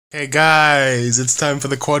Hey guys, it's time for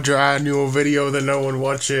the quadra-annual video that no one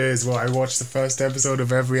watches. Well, I watched the first episode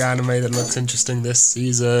of every anime that looks interesting this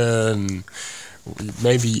season.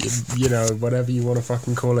 Maybe, whatever you want to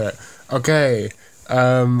fucking call it. Okay,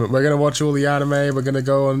 we're gonna watch all the anime, we're gonna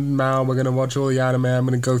go on now, we're gonna watch all the anime, I'm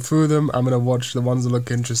gonna go through them, I'm gonna watch the ones that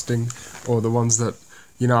look interesting, or the ones that,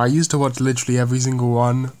 I used to watch literally every single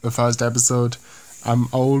one, the first episode. I'm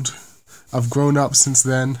old, I've grown up since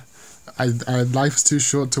then. Life's too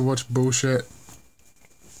short to watch bullshit.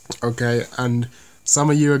 Okay, and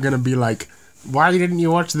some of you are gonna be like, why didn't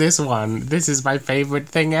you watch this one? This is my favorite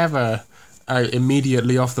thing ever.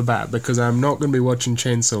 Immediately off the bat, because I'm not gonna be watching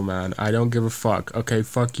Chainsaw Man. I don't give a fuck. Okay,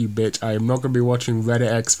 fuck you, bitch. I am not gonna be watching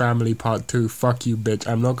Reddit X Family Part 2. Fuck you, bitch.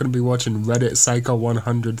 I'm not gonna be watching Reddit Psycho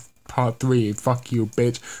 100 Part 3. Fuck you,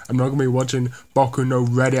 bitch. I'm not gonna be watching Boku no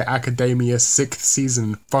Reddit Academia 6th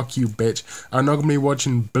season. Fuck you, bitch. I'm not gonna be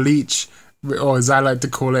watching Bleach, or as I like to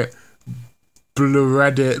call it, Blue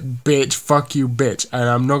Reddit, bitch. Fuck you, bitch. And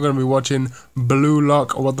I'm not gonna be watching Blue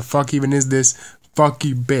Lock, or what the fuck even is this? Fuck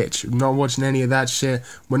you, bitch. I'm not watching any of that shit.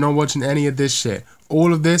 We're not watching any of this shit.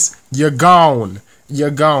 All of this, you're gone. You're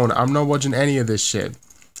gone. I'm not watching any of this shit.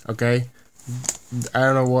 Okay? I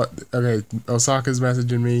don't know what. Okay, Osaka's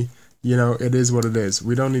messaging me. It is what it is.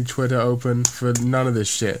 We don't need Twitter open for none of this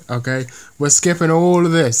shit, okay? We're skipping all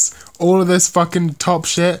of this. All of this fucking top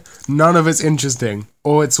shit. None of it's interesting.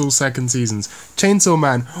 Or it's all second seasons. Chainsaw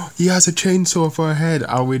Man. He has a chainsaw for a head.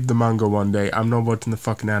 I'll read the manga one day. I'm not watching the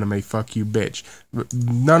fucking anime. Fuck you, bitch.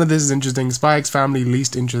 None of this is interesting. Spy X Family,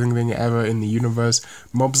 least interesting thing ever in the universe.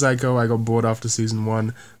 Mob Psycho, I got bored after season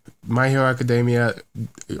 1. My Hero Academia,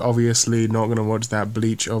 obviously not gonna watch that.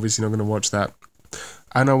 Bleach, obviously not gonna watch that.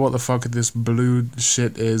 I know what the fuck this blue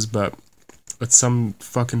shit is, but it's some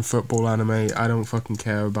fucking football anime. I don't fucking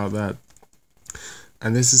care about that.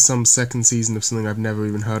 And this is some second season of something I've never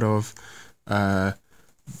even heard of.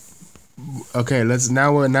 Okay,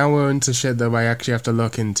 now we're into shit that I actually have to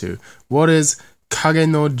look into. What is Kage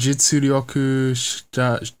no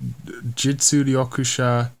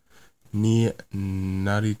Jitsuryokusha ni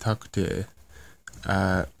Naritakute?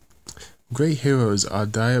 Great heroes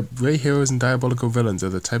and diabolical villains are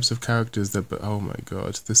the types of characters that. Oh my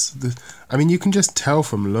god, this. I mean, you can just tell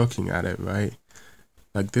from looking at it, right?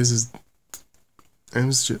 Like this is. It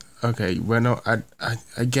was just, okay. We're not. I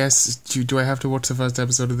guess. Do I have to watch the first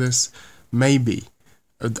episode of this? Maybe.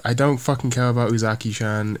 I don't fucking care about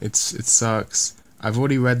Uzaki-chan. It sucks. I've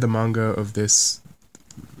already read the manga of this.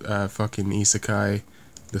 Fucking isekai,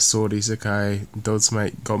 the sword isekai.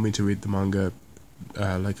 Dodesmite got me to read the manga.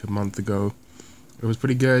 Like a month ago. It was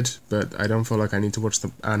pretty good, but I don't feel like I need to watch the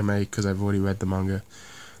anime because I've already read the manga.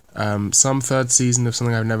 Some third season of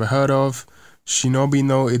something I've never heard of. Shinobi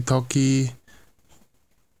no Itoki.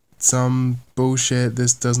 Some bullshit.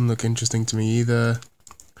 This doesn't look interesting to me either.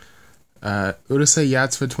 Urusei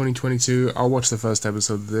Yatsura 2022. I'll watch the first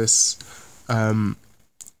episode of this.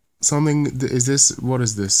 Is this? What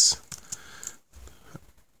is this?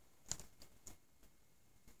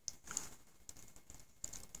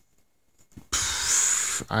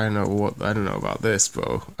 I don't know about this,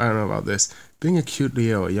 bro. I don't know about this. Being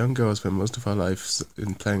acutely ill, a young girl spent most of her life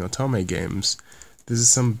in playing otome games. This is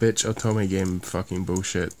some bitch otome game fucking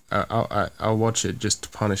bullshit. I'll watch it just to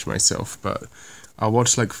punish myself, but I'll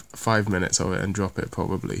watch like 5 minutes of it and drop it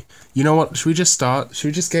probably. You know what? Should we just start? Should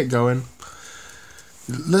we just get going?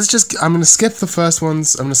 I'm gonna skip the first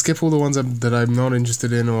ones. I'm gonna skip all the ones that I'm not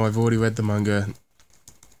interested in or I've already read the manga.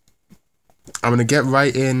 I'm gonna get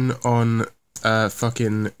right in on.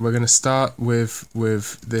 We're gonna start with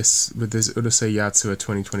this Urusei Yatsura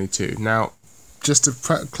 2022. Now, just to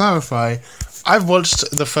clarify, I've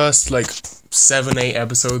watched the first like 7-8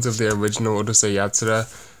 episodes of the original Urusei Yatsura.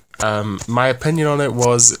 My opinion on it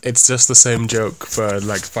was it's just the same joke for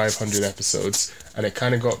like 500 episodes, and it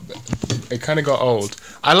kind of got old.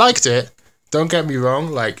 I liked it. Don't get me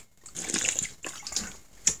wrong. Like,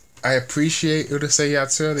 I appreciate Urusei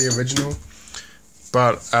Yatsura, the original.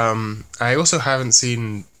 But I also haven't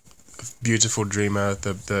seen Beautiful Dreamer,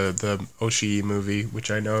 the Oshii movie, which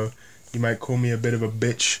I know you might call me a bit of a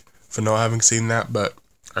bitch for not having seen that, but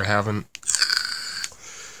I haven't.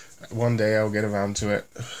 One day I'll get around to it.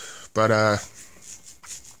 But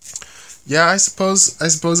yeah, I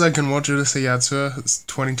suppose I can watch Urusei Yatsura. It's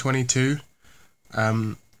 2022.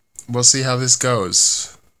 We'll see how this goes.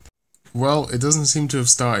 Well, it doesn't seem to have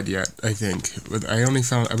started yet, I think. I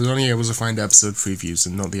was only able to find episode previews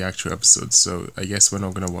and not the actual episodes, so I guess we're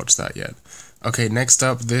not gonna watch that yet. Okay, next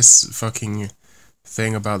up, this fucking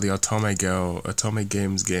thing about the Otome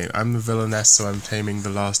Games game. I'm the Villainess, so I'm taming the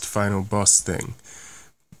last final boss thing.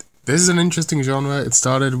 This is an interesting genre. It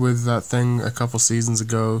started with that thing a couple seasons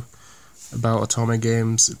ago about otome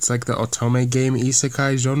games. It's like the otome game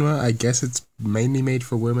isekai genre. I guess it's mainly made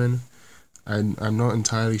for women. I'm not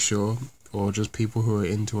entirely sure, or just people who are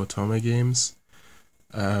into otome games.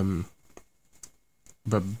 But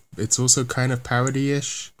it's also kind of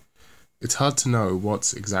parody-ish. It's hard to know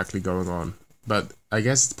what's exactly going on, but I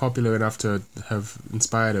guess it's popular enough to have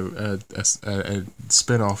inspired a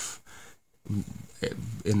spin-off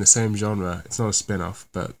in the same genre. It's not a spin-off,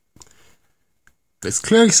 but there's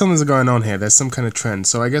clearly something's going on here. There's some kind of trend,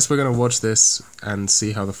 so I guess we're gonna watch this and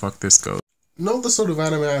see how the fuck this goes. Not the sort of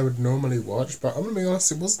anime I would normally watch, but I'm gonna be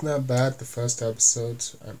honest, it wasn't that bad the first episode.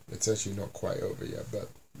 It's actually not quite over yet, but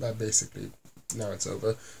that basically, now it's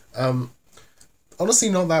over. Honestly,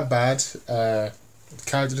 not that bad.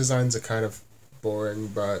 Character designs are kind of boring,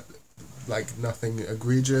 but like nothing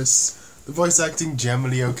egregious. The voice acting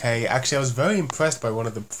generally okay. Actually, I was very impressed by one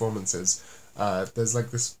of the performances. There's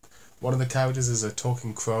like this, one of the characters is a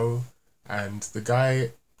talking crow, and the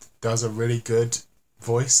guy does a really good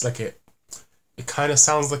voice. Like it kind of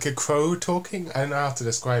sounds like a crow talking. I don't know how to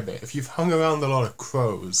describe it. If you've hung around a lot of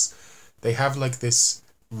crows, they have like this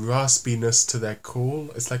raspiness to their call.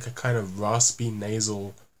 It's like a kind of raspy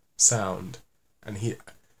nasal sound, and he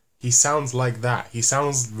sounds like that. He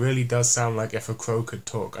really does sound like if a crow could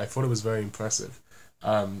talk. I thought it was very impressive.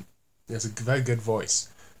 He has a very good voice.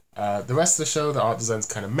 The rest of the show, the art design's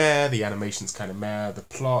kind of meh, the animation's kind of meh, the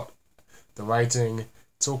plot, the writing,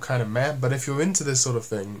 it's all kind of meh. But if you're into this sort of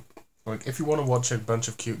thing, like if you want to watch a bunch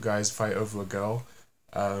of cute guys fight over a girl,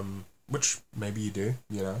 which maybe you do,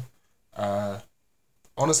 you know,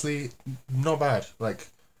 honestly, not bad. Like,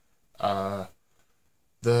 I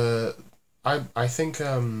think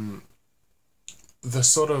the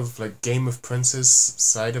sort of like Game of Princes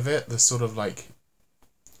side of it, the sort of like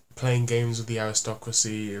playing games with the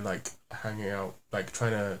aristocracy, like hanging out, like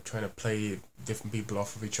trying to play different people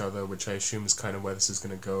off of each other, which I assume is kind of where this is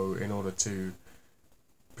gonna go, in order to,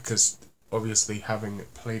 because obviously having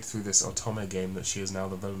played through this otome game that she is now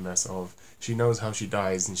the villainess of, she knows how she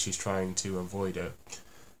dies and she's trying to avoid it.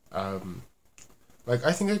 Like,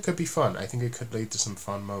 I think it could be fun. I think it could lead to some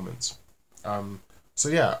fun moments. So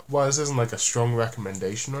yeah, while this isn't like a strong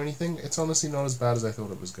recommendation or anything, it's honestly not as bad as I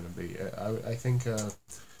thought it was going to be. I think,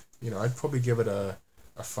 you know, I'd probably give it a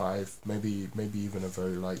 5, maybe even a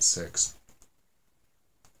very light 6.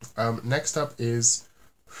 Next up is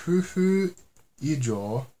Fuufu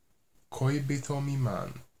Ijou, Koibito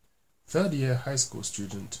Miman. Third-year high school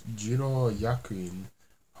student Jiro Yakuin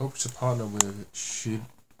hopes to partner with Shiori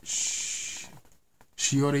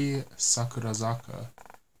Sakurazaka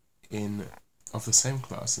of the same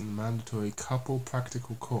class in the mandatory couple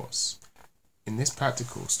practical course. In this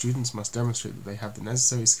practical, students must demonstrate that they have the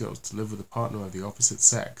necessary skills to live with a partner of the opposite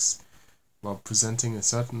sex, while presenting a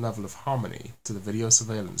certain level of harmony to the video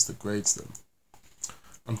surveillance that grades them.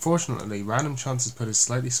 Unfortunately, random chance has put his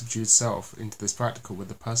slightly subdued self into this practical with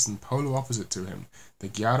the person polar opposite to him, the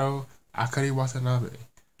gyaro Akari Watanabe.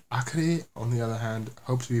 Akari, on the other hand,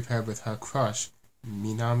 hoped to be paired with her crush,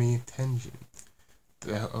 Minami Tenjin.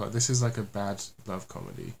 This is like a bad love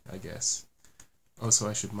comedy, I guess. Also,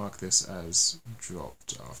 I should mark this as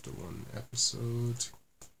dropped after one episode.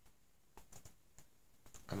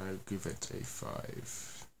 And I'll give it a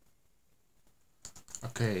 5.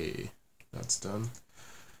 Okay, that's done.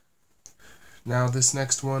 Now this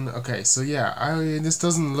next one, okay, so yeah, this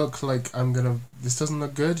doesn't look like this doesn't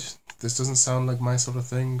look good. This doesn't sound like my sort of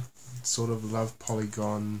thing. Sort of love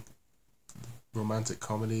polygon, romantic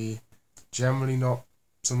comedy. Generally not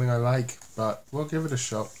something I like, but we'll give it a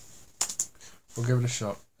shot. We'll give it a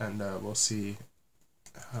shot, and we'll see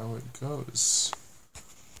how it goes.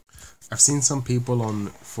 I've seen some people on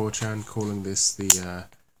 4chan calling this the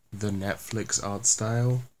Netflix art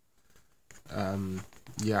style.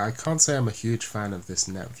 Yeah, I can't say I'm a huge fan of this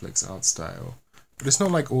Netflix art style, but it's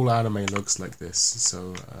not like all anime looks like this,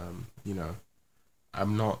 so, you know,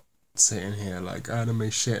 I'm not sitting here like,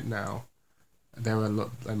 anime shit now.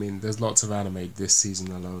 There's lots of anime this season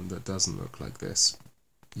alone that doesn't look like this.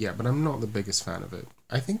 Yeah, but I'm not the biggest fan of it.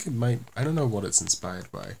 I think it might, I don't know what it's inspired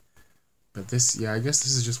by, but this, yeah, I guess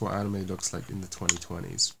this is just what anime looks like in the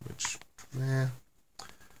 2020s, which,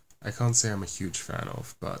 I can't say I'm a huge fan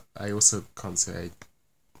of, but I also can't say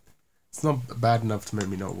it's not bad enough to make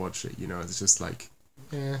me not watch it, you know. It's just like,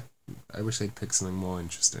 I wish they'd pick something more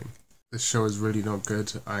interesting. This show is really not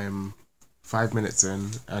good. I am 5 minutes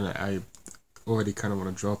in, and I already kind of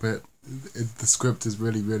want to drop it. The script is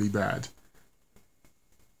really, really bad.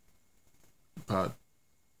 But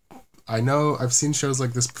I know I've seen shows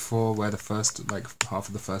like this before where the first, like, half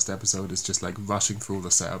of the first episode is just, like, rushing through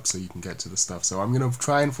the setup so you can get to the stuff. So I'm gonna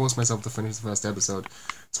try and force myself to finish the first episode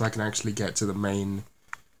so I can actually get to the main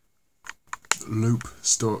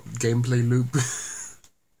gameplay loop.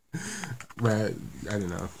 Where, I don't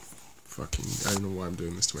know. I don't know why I'm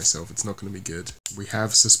doing this to myself. It's not gonna be good. We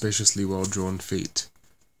have suspiciously well-drawn feet.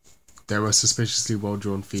 There are suspiciously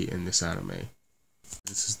well-drawn feet in this anime.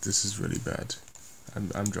 This is really bad.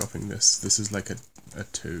 I'm dropping this. This is like a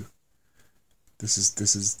 2. This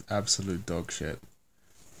is absolute dog shit.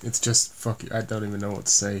 It's just fucking. I don't even know what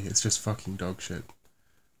to say. It's just fucking dog shit.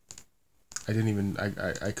 I didn't even.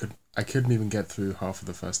 I couldn't even get through half of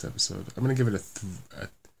the first episode. I'm gonna give it I'm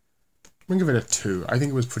gonna give it a 2. I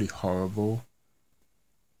think it was pretty horrible.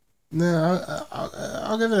 No,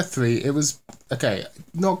 I'll give it a 3. It was okay.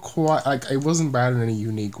 Not quite, like, it wasn't bad in any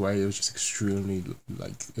unique way. It was just extremely,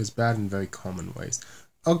 like, it's bad in very common ways.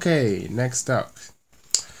 Okay, next up.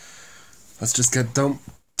 Let's just get, don't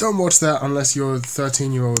watch that unless you're a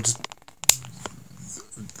 13-year-old.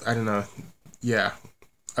 I don't know. Yeah.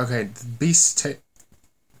 Okay, Beast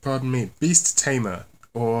Tamer,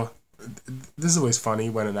 or this is always funny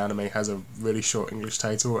when an anime has a really short English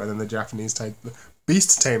title and then the Japanese title.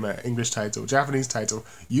 Beast Tamer, English title. Japanese title.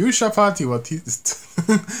 Yuusha party wa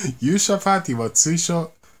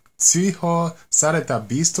Tsuihou sareta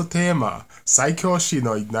Beast Tamer. Saikyoushu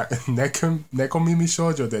no Nekomimi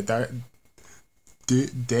Shoujo de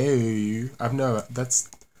Deau. I've no. That's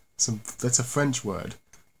a French word.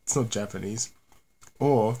 It's not Japanese.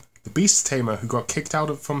 Or the Beast Tamer who got kicked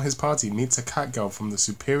out from his party meets a cat girl from the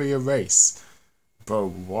superior race. Bro,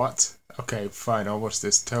 what? Okay, fine, I'll watch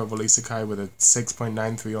this. Terrible isekai with a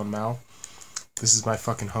 6.93 on Mal. This is my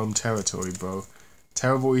fucking home territory, bro.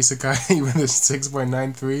 Terrible isekai with a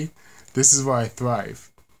 6.93. This is where I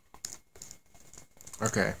thrive.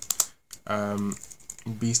 Okay.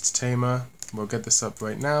 Beast Tamer. We'll get this up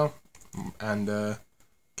right now. And,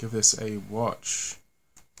 give this a watch.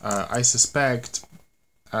 I suspect,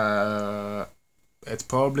 it's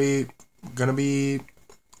probably gonna be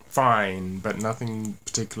fine, but nothing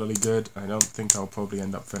particularly good. I don't think I'll probably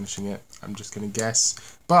end up finishing it. I'm just gonna guess.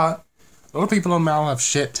 But a lot of people on Mal have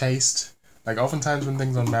shit taste. Like, oftentimes when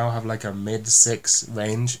things on Mal have like a mid-6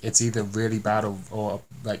 range, it's either really bad or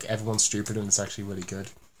like everyone's stupid and it's actually really good.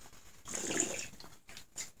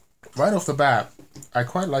 Right off the bat, I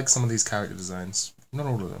quite like some of these character designs. Not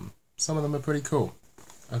all of them. Some of them are pretty cool.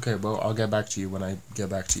 Okay, well, I'll get back to you when I get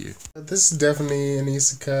back to you. This is definitely an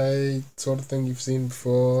isekai sort of thing you've seen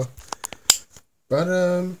before. But,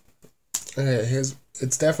 okay,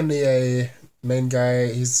 it's definitely a main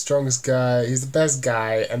guy. He's the strongest guy, he's the best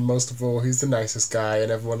guy, and most of all, he's the nicest guy, and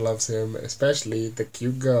everyone loves him, especially the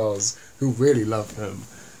cute girls who really love him.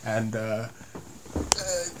 And,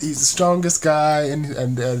 he's the strongest guy,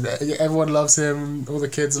 and everyone loves him, all the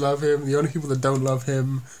kids love him. The only people that don't love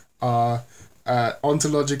him are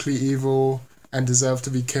ontologically evil and deserve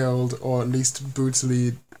to be killed or at least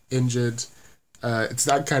brutally injured. It's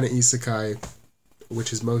that kind of isekai,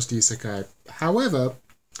 which is most isekai. However,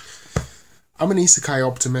 I'm an isekai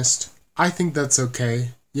optimist. I think that's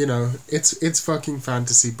okay. You know, it's fucking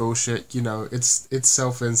fantasy bullshit. You know, it's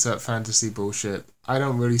self-insert fantasy bullshit. I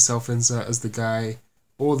don't really self-insert as the guy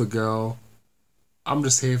or the girl. I'm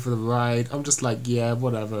just here for the ride. I'm just like, yeah,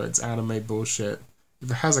 whatever. It's anime bullshit. If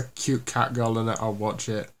it has a cute cat girl in it, I'll watch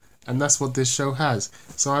it. And that's what this show has.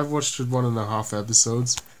 So I've watched 1.5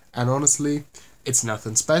 episodes. And honestly, it's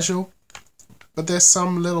nothing special. But there's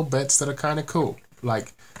some little bits that are kind of cool.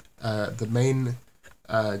 Like, the main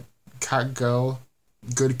cat girl,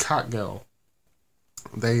 good cat girl.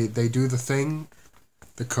 They do the thing,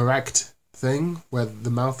 the correct thing, where the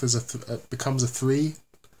mouth is becomes a 3.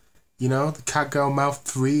 You know, the cat girl mouth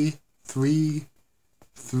 3.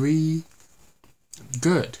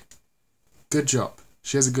 Good job.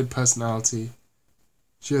 She has a good personality.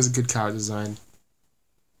 She has a good character design.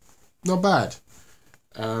 Not bad.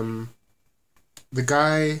 The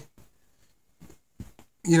guy,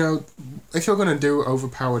 you know, if you're gonna do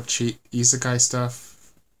overpowered cheat isekai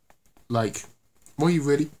stuff, like, what you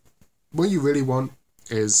really want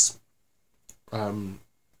is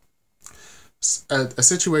a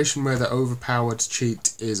situation where the overpowered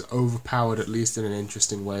cheat is overpowered at least in an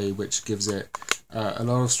interesting way, which gives it a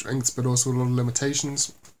lot of strengths but also a lot of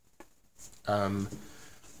limitations.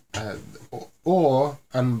 Or,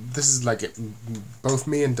 and this is like it, both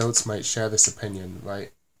me and Dotes might share this opinion,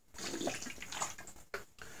 right?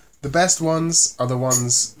 The best ones are the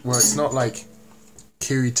ones where it's not like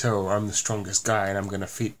Kirito, I'm the strongest guy and I'm gonna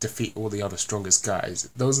defeat all the other strongest guys.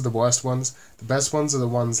 Those are the worst ones. The best ones are the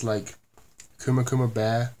ones like Kuma Kuma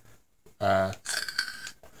Bear,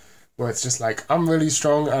 where it's just like, I'm really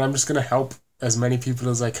strong and I'm just gonna help as many people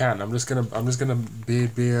as I can. I'm just gonna be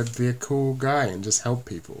a cool guy and just help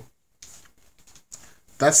people.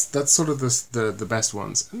 That's sort of the best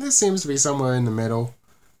ones, and this seems to be somewhere in the middle,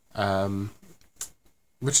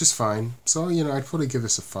 which is fine. So you know, I'd probably give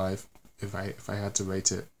this a 5 if I had to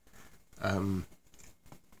rate it.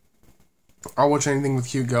 I'll watch anything with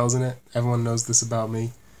cute girls in it. Everyone knows this about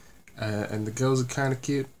me, and the girls are kind of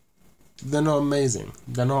cute. They're not amazing.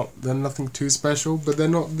 They're nothing too special, but they're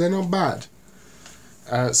not bad.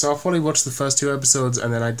 So I'll probably watch the first 2 episodes,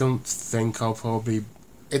 and then I don't think I'll probably.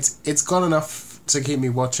 It's got enough to keep me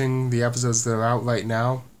watching the episodes that are out right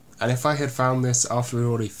now. And if I had found this after it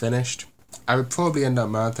already finished, I would probably end up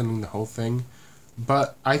marathoning the whole thing.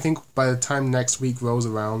 But I think by the time next week rolls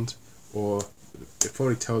around, or it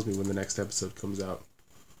probably tells me when the next episode comes out.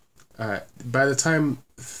 By the time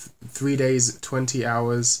 3 days, 20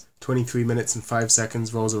 hours, 23 minutes and 5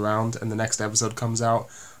 seconds rolls around and the next episode comes out,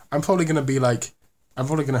 I'm probably going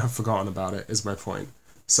to have forgotten about it, is my point.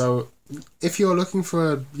 So, if you're looking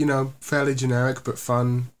for a, you know, fairly generic but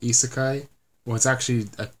fun isekai, well, it's actually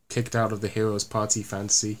a kicked out of the hero's party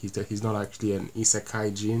fantasy. He's not actually an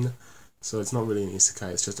isekai jin, so it's not really an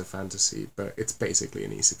isekai, it's just a fantasy, but it's basically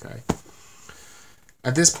an isekai.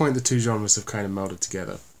 At this point, the 2 genres have kind of melded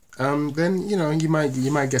together. Then you know you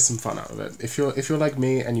might get some fun out of it. If you're like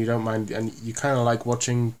me and you don't mind and you kind of like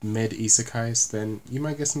watching mid isekais, then you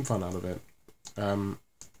might get some fun out of it.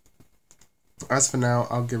 As for now,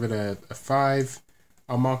 I'll give it a 5.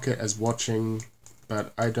 I'll mark it as watching,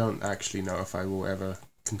 but I don't actually know if I will ever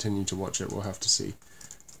continue to watch it. We'll have to see.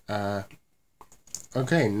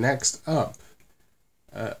 Okay, next up.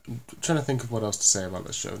 I'm trying to think of what else to say about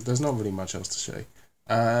this show. There's not really much else to say.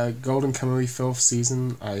 Golden Kamuy 4th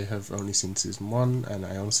season, I have only seen season 1, and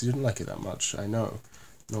I honestly didn't like it that much. I know.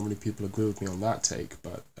 Normally people agree with me on that take,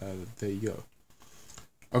 but there you go.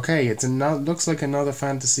 Okay, looks like another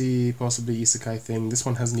fantasy, possibly isekai thing. This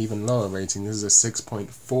one has an even lower rating. This is a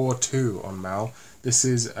 6.42 on Mal. This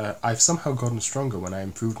is, I've somehow gotten stronger when I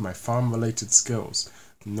improved my farm-related skills.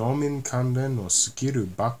 Noumin Kanren no Sukiru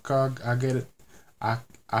bakka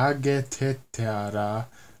Agetetara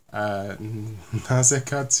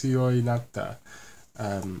Nazeka Tsuyoi Natta.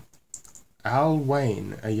 Al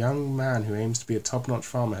Wayne, a young man who aims to be a top-notch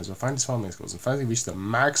farmer, has refined his farming skills and finally reached the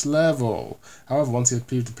max level. However, once he has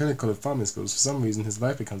achieved the pinnacle of farming skills, for some reason his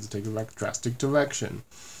life becomes to take a drastic direction.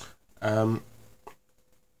 Well,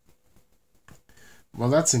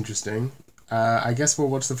 that's interesting. I guess we'll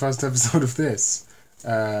watch the first episode of this.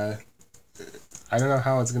 I don't know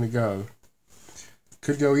how it's going to go.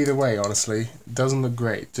 Could go either way, honestly. It doesn't look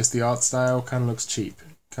great. Just the art style kind of looks cheap.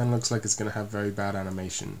 Kind of looks like it's going to have very bad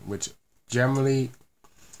animation, which generally,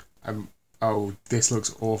 oh, this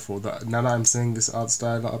looks awful. Now that I'm seeing this art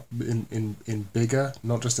style up in bigger,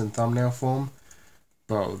 not just in thumbnail form,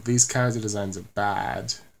 bro, these character designs are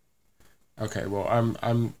bad. Okay, well,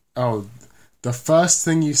 oh, the first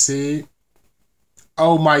thing you see,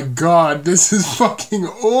 oh my god, this is fucking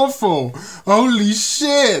awful. Holy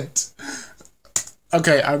shit.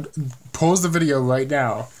 Okay, pause the video right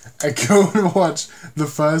now and go and watch the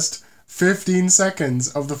first 15 seconds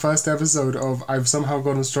of the first episode of I've somehow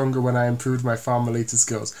gotten stronger when I improved my farm-related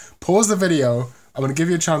skills. Pause the video. I'm going to give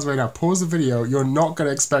you a chance right now. Pause the video. You're not going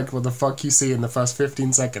to expect what the fuck you see in the first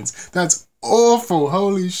 15 seconds. That's awful.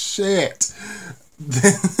 Holy shit.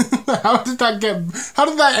 How did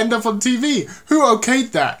that end up on TV? Who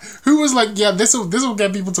okayed that? Who was like, yeah, this will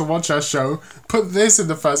get people to watch our show. Put this in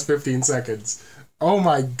the first 15 seconds. Oh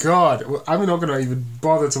my god, I'm not going to even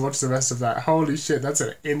bother to watch the rest of that. Holy shit, that's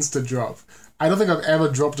an insta drop. I don't think I've ever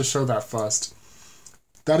dropped a show that fast.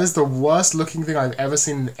 That is the worst looking thing I've ever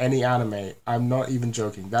seen in any anime. I'm not even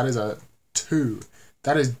joking. That is a 2.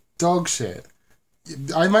 That is dog shit.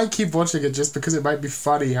 I might keep watching it just because it might be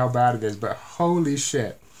funny how bad it is, but holy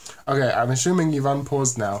shit. Okay, I'm assuming you've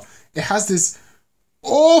unpaused now. It has this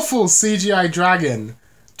awful CGI dragon.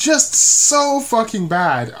 Just so fucking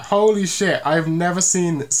bad. Holy shit. I've never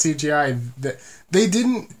seen CGI that they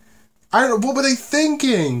didn't. I don't know. What were they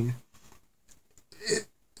thinking?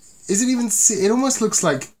 It almost looks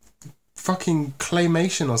like fucking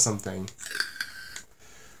claymation or something.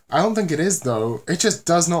 I don't think it is though. It just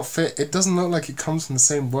does not fit. It doesn't look like it comes from the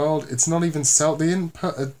same world. It's not even they didn't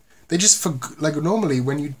put they just like normally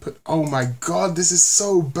when you put, oh my god, this is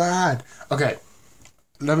so bad. Okay.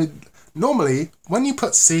 Normally, when you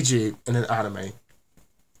put CG in an anime,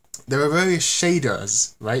 there are various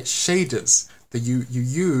shaders, right? Shaders that you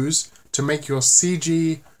use to make your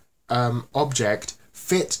CG object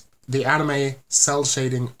fit the anime cell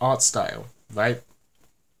shading art style, right?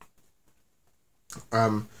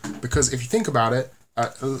 Because if you think about it,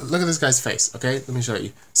 look at this guy's face, okay? Let me show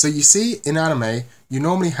you. So you see, in anime, you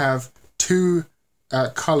normally have two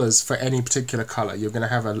colors for any particular color. You're going to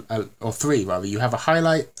have or three, rather. You have a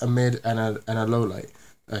highlight, a mid, and a low light,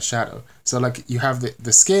 a shadow. So, like, you have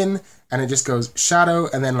the skin, and it just goes shadow,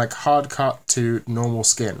 and then, like, hard cut to normal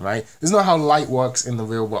skin, right? This is not how light works in the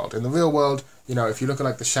real world. In the real world, you know, if you look at,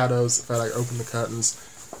 like, the shadows, if I, like, open the curtains,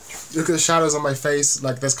 look at the shadows on my face,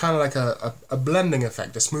 like, there's kind of like a blending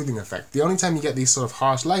effect, a smoothing effect. The only time you get these sort of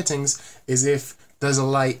harsh lightings is if there's a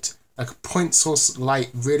light, like a point source light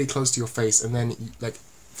really close to your face, and then, like,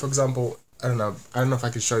 for example, I don't know if I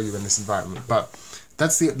could show you in this environment, but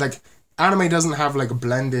that's the, like, anime doesn't have, like,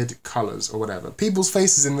 blended colors or whatever. People's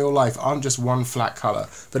faces in real life aren't just one flat color,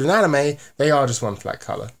 but in anime, they are just one flat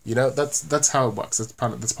color. You know, that's how it works. That's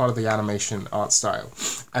part of the animation art style.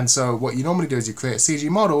 And so what you normally do is you create a CG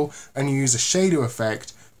model and you use a shader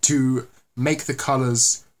effect to make the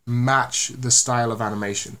colors match the style of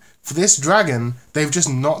animation. For this dragon, they've just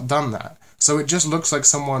not done that. So it just looks like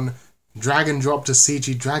someone drag and dropped a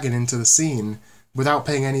CG dragon into the scene without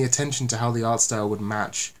paying any attention to how the art style would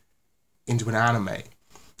match into an anime.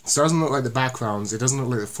 So it doesn't look like the backgrounds, it doesn't look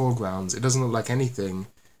like the foregrounds, it doesn't look like anything.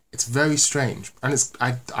 It's very strange. And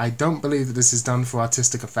I don't believe that this is done for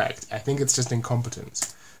artistic effect. I think it's just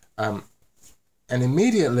incompetence. And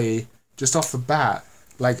immediately, just off the bat,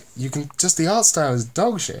 like, you can just, the art style is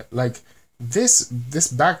dog shit. Like, this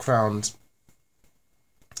background,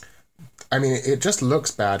 I mean, it just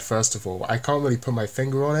looks bad, first of all. I can't really put my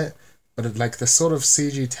finger on it, but it, like, the sort of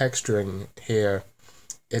CG texturing here,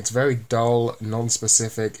 it's very dull,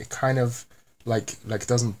 non-specific. It kind of, like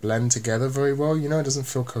doesn't blend together very well, you know? It doesn't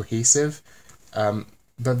feel cohesive. But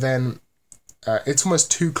then, it's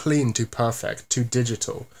almost too clean, too perfect, too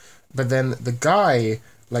digital. But then the guy,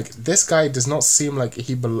 like, this guy does not seem like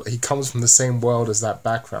he comes from the same world as that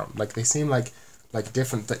background. Like, they seem like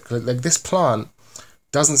different, like this plant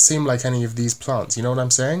doesn't seem like any of these plants, you know what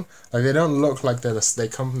I'm saying? Like, they don't look like they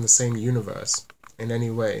come from the same universe in any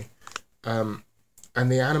way. And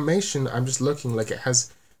the animation, I'm just looking, like, it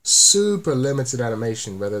has super limited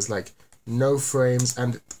animation where there's, like, no frames,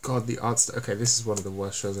 and, God, the art style. Okay, this is one of the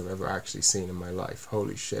worst shows I've ever actually seen in my life.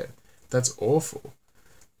 Holy shit. That's awful.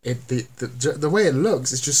 The way it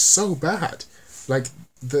looks is just so bad. Like,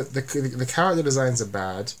 the character designs are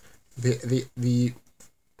bad. The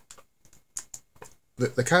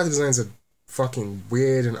character designs are fucking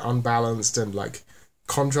weird and unbalanced and, like,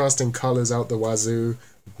 contrasting colors out the wazoo,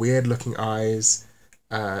 weird looking eyes.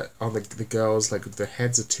 On the girls, like, the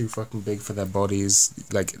heads are too fucking big for their bodies.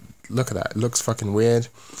 Like, look at that. It looks fucking weird.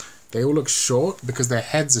 They all look short because their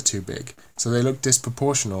heads are too big. So they look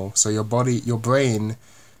disproportional. So your brain...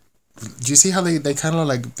 Do you see how they kind of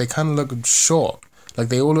look short? Like,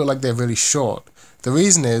 they all look like they're really short. The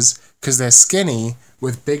reason is because they're skinny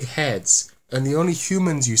with big heads. And the only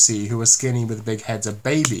humans you see who are skinny with big heads are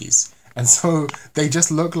babies. And so they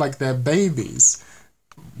just look like they're babies.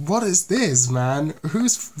 What is this, man?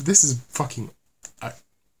 This is fucking,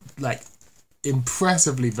 like,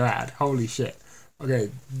 impressively bad. Holy shit. Okay,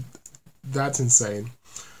 that's insane.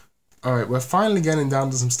 Alright, we're finally getting down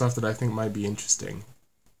to some stuff that I think might be interesting.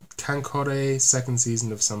 Kankore, second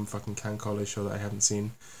season of some fucking Kankore show that I haven't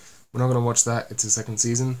seen. We're not gonna watch that, it's the second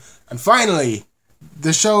season. And finally,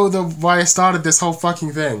 the show why I started this whole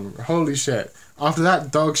fucking thing. Holy shit. After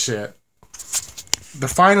that dog shit,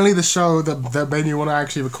 finally the show that made me want to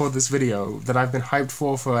actually record this video, that I've been hyped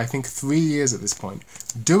for I think 3 years at this point.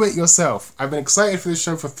 Do It Yourself. I've been excited for this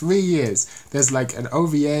show for 3 years. There's, like, an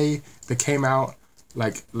OVA that came out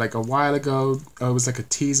like a while ago. It was like a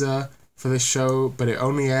teaser for this show, but it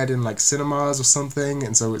only aired in, like, cinemas or something,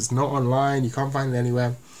 and so it's not online, you can't find it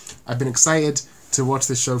anywhere. I've been excited to watch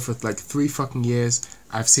this show for, like, 3 fucking years.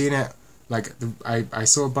 I've seen it. Like, I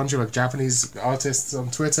saw a bunch of, like, Japanese artists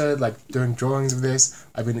on Twitter, like, doing drawings of this.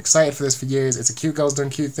 I've been excited for this for years. It's a cute girls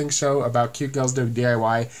doing cute things show about cute girls doing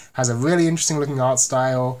DIY. Has a really interesting looking art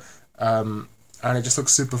style, and it just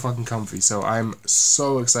looks super fucking comfy. So I'm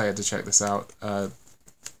so excited to check this out,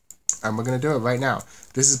 and we're gonna do it right now.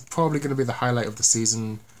 This is probably gonna be the highlight of the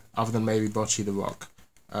season, other than maybe Bocchi the Rock.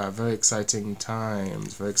 Very exciting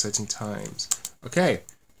times. Very exciting times. Okay,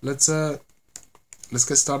 let's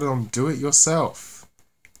get started on Do It Yourself.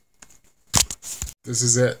 This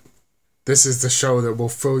is it. This is the show that will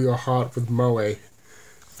fill your heart with moe.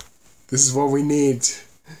 This is what we need.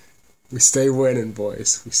 We stay winning,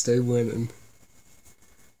 boys. We stay winning.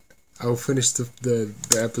 I'll finish the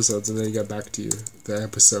episodes and then get back to you. The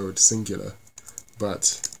episode, singular.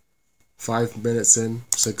 But 5 minutes in,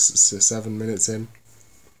 6 to 7 minutes in.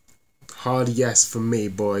 Hard yes for me,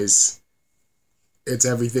 boys. it's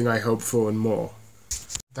everything I hoped for and more.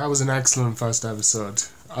 That was an excellent first episode.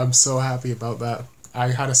 I'm so happy about that. I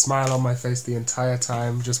had a smile on my face the entire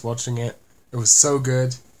time just watching it. It was so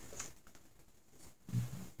good.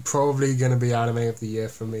 Probably gonna be anime of the year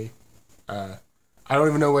for me. I don't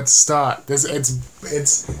even know where to start.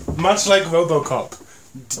 It's much like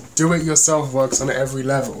RoboCop. Do it yourself works on every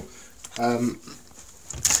level.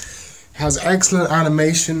 Has excellent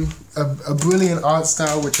animation, a brilliant art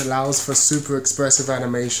style which allows for super expressive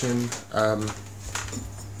animation.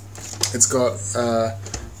 It's got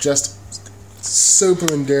just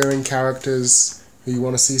super endearing characters who you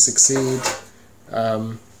want to see succeed.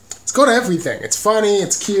 It's got everything. It's funny,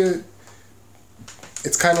 it's cute.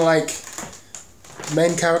 It's kind of like,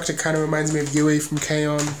 main character kind of reminds me of Yui from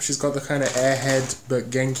K-On! She's got the kind of airhead but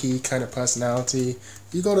Genki kind of personality.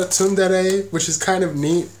 You got a tsundere, which is kind of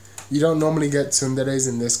neat. You don't normally get tsunderes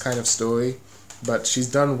in this kind of story, but she's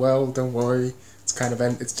done well, don't worry. It's kind of,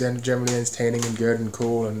 it's generally entertaining and good and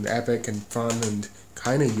cool and epic and fun and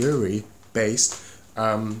kind of Yuri based.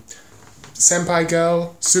 Senpai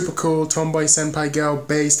girl, super cool, tomboy senpai girl,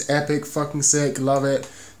 based, epic, fucking sick, love it.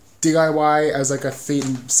 DIY as like a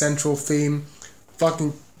central theme,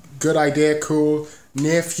 fucking good idea, cool.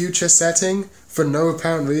 Near future setting for no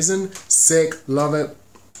apparent reason, sick, love it.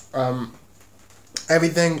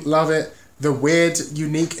 Everything, love it. The weird,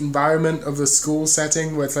 unique environment of the school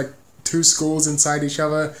setting where it's like two schools inside each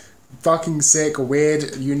other, fucking sick,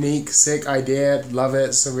 weird, unique, sick idea, love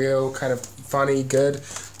it, surreal, kind of funny, good,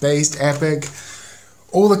 based, epic.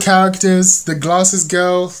 All the characters, the glasses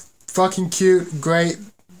girl, fucking cute, great.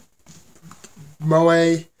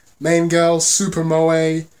 Moe, main girl, super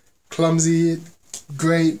moe, clumsy,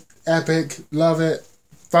 great, epic, love it,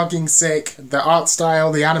 fucking sick. The art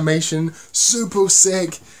style, the animation, super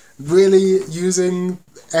sick. Really using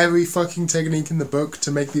every fucking technique in the book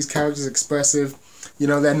to make these characters expressive. You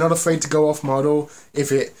know, they're not afraid to go off model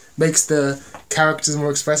if it makes the characters more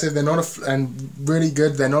expressive. They're not and really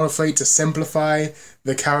good. They're not afraid to simplify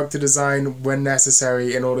the character design when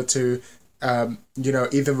necessary in order to you know,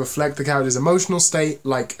 either reflect the character's emotional state,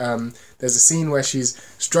 like there's a scene where she's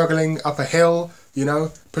struggling up a hill, you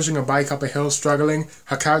know, pushing a bike up a hill, struggling.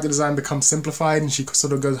 Her character design becomes simplified and she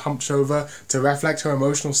sort of goes humped over to reflect her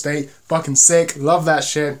emotional state. Fucking sick, love that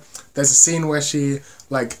shit. There's a scene where she,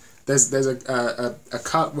 like, there's a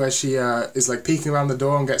cut where she is like peeking around the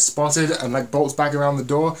door and gets spotted and like bolts back around the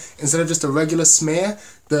door. Instead of just a regular smear,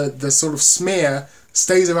 the sort of smear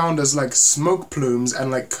stays around as like smoke plumes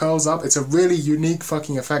and like curls up. It's a really unique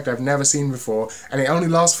fucking effect I've never seen before, and it only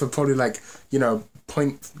lasts for probably like, you know,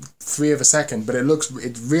 0.3 of a second, but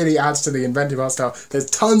it really adds to the inventive art style. There's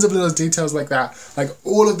tons of little details like that, like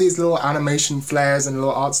all of these little animation flares and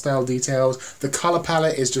little art style details. The color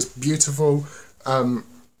palette is just beautiful.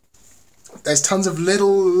 There's tons of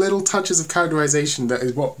little touches of characterization that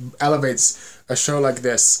is what elevates a show like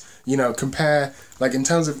this. You know, compare, like, in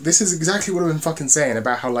terms of, this is exactly what I've been fucking saying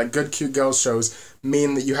about how, like, good cute girls shows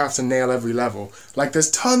mean that you have to nail every level. Like,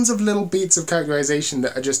 there's tons of little beats of characterization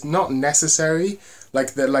that are just not necessary,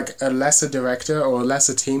 like, that, like, a lesser director or a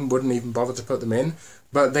lesser team wouldn't even bother to put them in,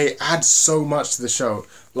 but they add so much to the show.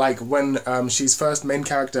 Like, when she's first main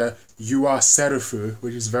character, Serufu,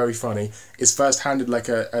 which is very funny, is first handed, like,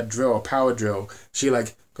 a drill, a power drill, she,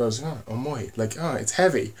 like, goes, oh, omoi, like, oh, it's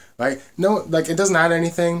heavy. Like, no, like, it doesn't add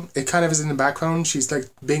anything. It kind of is in the background. She's, like,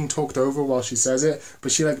 being talked over while she says it,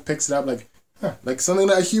 but she, like, picks it up, like, huh, like something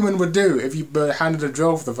that a human would do if you handed a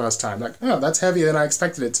drill for the first time. Like, oh, that's heavier than I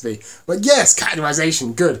expected it to be. But yes,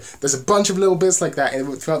 characterization, good. There's a bunch of little bits like that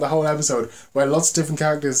throughout the whole episode where lots of different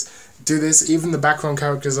characters do this. Even the background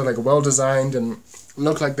characters are, like, well designed and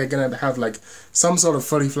look like they're gonna have, like, some sort of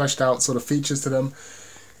fully fleshed out sort of features to them.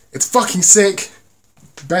 It's fucking sick.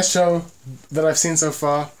 Best show that I've seen so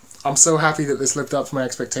far. I'm so happy that this lived up to my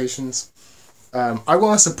expectations. I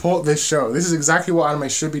want to support this show. This is exactly what anime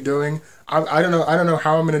should be doing. I don't know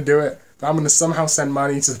how I'm gonna do it, but I'm gonna somehow send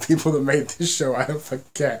money to the people that made this show. I don't fucking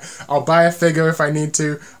care. I'll buy a figure if I need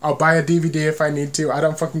to. I'll buy a DVD if I need to. I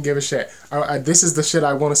don't fucking give a shit. This is the shit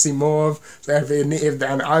I want to see more of.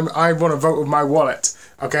 And I want to vote with my wallet.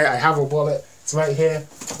 Okay, I have a wallet. It's right here.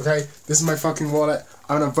 Okay, this is my fucking wallet.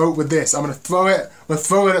 I'm gonna vote with this. I'm gonna throw it. I'm gonna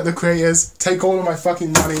throw it at the creators. Take all of my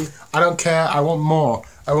fucking money. I don't care. I want more.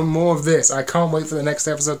 I want more of this. I can't wait for the next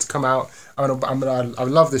episode to come out. I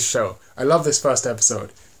love this show. I love this first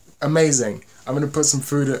episode. Amazing. I'm gonna put some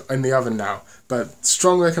food in the oven now. But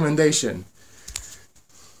strong recommendation.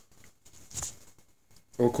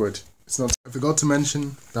 Awkward. It's not. I forgot to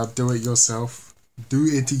mention that do it yourself. Do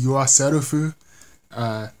it yourself.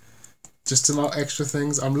 just some extra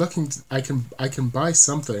things. I'm looking. I can buy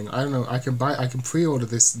something. I don't know. I can pre-order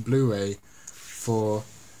this Blu-ray for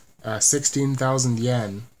 16,000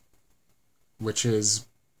 yen, which is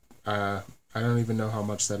I don't even know how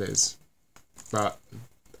much that is, but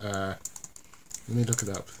let me look it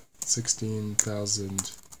up.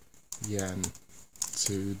 16,000 yen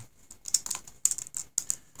to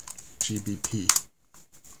GBP.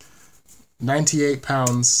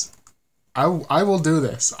 £98. I will do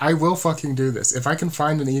this. I will fucking do this. If I can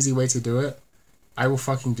find an easy way to do it, I will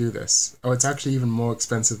fucking do this. Oh, it's actually even more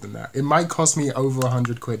expensive than that. It might cost me over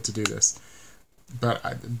 100 quid to do this. But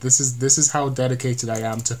this is how dedicated I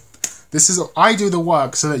am to... I do the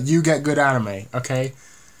work so that you get good anime, okay?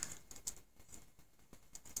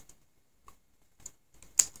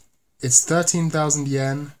 It's 13,000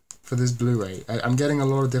 yen for this Blu-ray. I'm getting a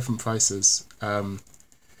lot of different prices.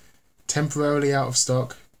 Temporarily out of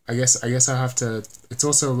stock. I guess I have to... It's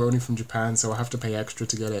also only from Japan, so I'll have to pay extra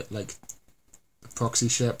to get it, like, proxy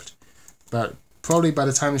shipped. But probably by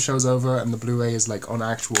the time the show's over and the Blu-ray is, like, on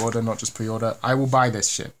actual order, not just pre-order, I will buy this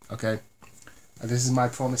shit, okay? And this is my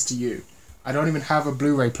promise to you. I don't even have a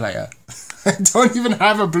Blu-ray player. I don't even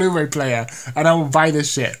have a Blu-ray player, and I will buy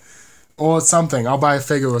this shit. Or something. I'll buy a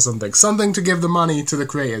figure or something. Something to give the money to the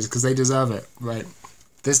creators, because they deserve it, right?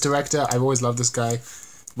 This director, I've always loved this guy.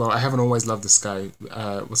 Well, I haven't always loved this guy.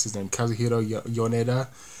 What's his name? Kazuhiro Yoneda.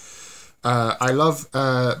 I love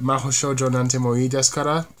Mahou Shoujo Nante mo ii desu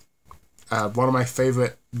kara. One of my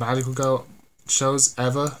favorite magical girl shows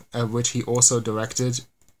ever, which he also directed.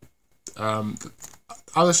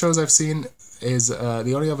 Other shows I've seen is...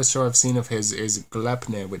 the only other show I've seen of his is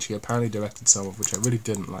Glepnir, which he apparently directed some of, which I really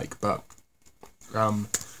didn't like, but...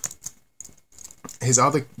 his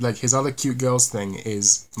other cute girls thing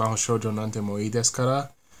is Mahou Shoujo Nante mo ii desu kara.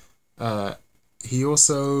 He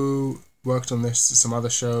also worked on some other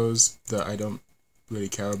shows that I don't really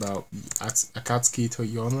care about. Akatsuki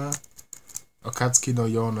no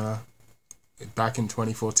Yona, back in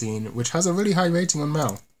 2014, which has a really high rating on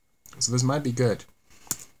Mel, so this might be good.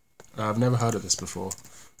 I've never heard of this before.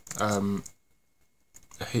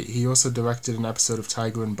 He also directed an episode of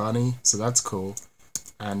Tiger and Bunny, so that's cool,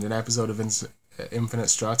 and an episode of Infinite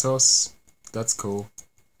Stratos, that's cool.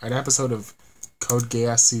 An episode of Code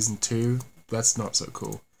Geass Season 2, that's not so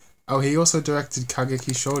cool. Oh, he also directed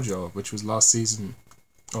Kageki Shoujo, which was last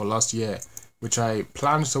year, which I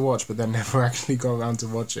planned to watch, but then never actually got around to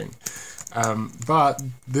watching. But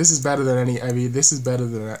this is better than this is better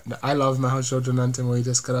than that. I love Mahou Shoujo Nante mo ii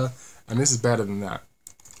desu kara, and this is better than that.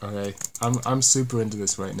 Okay, I'm super into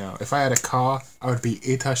this right now. If I had a car, I would be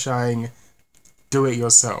Itashaing do it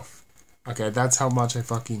yourself. Okay, that's how much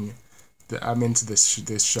I'm into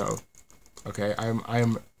this show. Okay,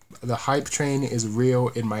 the hype train is real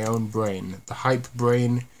in my own brain. The hype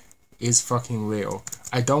brain is fucking real.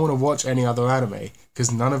 I don't want to watch any other anime,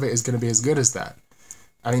 because none of it is going to be as good as that.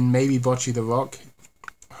 I mean, maybe Bocchi the Rock,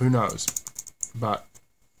 who knows? But,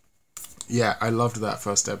 yeah, I loved that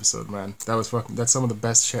first episode, man. That's some of the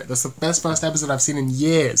best shit. That's the best first episode I've seen in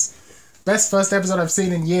years. Best first episode I've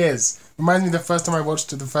seen in years. Reminds me of the first time I watched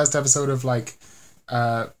the first episode of, like,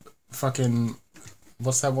 fucking...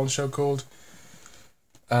 What's that one show called?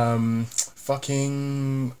 It's on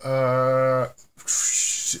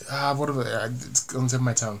the tip of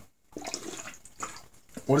my tongue.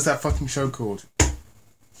 What is that fucking show called?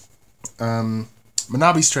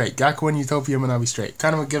 Manabi Straight. Gakuen Utopia Manabi Straight.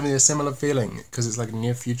 Kind of giving me a similar feeling, because it's like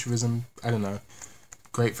near futurism. I don't know.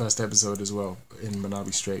 Great first episode as well in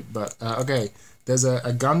Manabi Straight. But, okay. There's a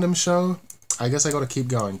Gundam show. I guess I gotta keep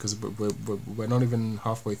going, because we're not even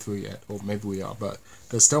halfway through yet. Or maybe we are, but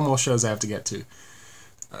there's still more shows I have to get to.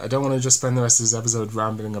 I don't want to just spend the rest of this episode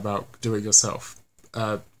rambling about do-it-yourself.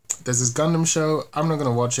 There's this Gundam show. I'm not going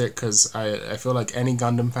to watch it because I feel like any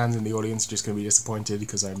Gundam fans in the audience are just going to be disappointed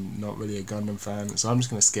because I'm not really a Gundam fan. So I'm just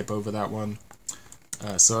going to skip over that one.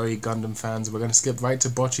 Sorry, Gundam fans. We're going to skip right to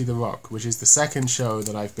Bocchi the Rock, which is the second show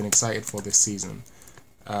that I've been excited for this season.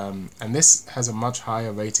 And this has a much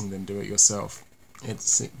higher rating than Do It Yourself. It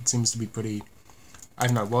seems to be pretty... I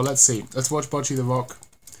don't know. Well, let's see. Let's watch Bocchi the Rock.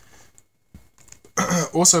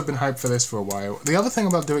 Also been hyped for this for a while. The other thing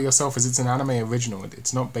about Do It Yourself is it's an anime original.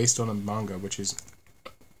 It's not based on a manga, which is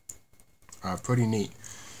pretty neat.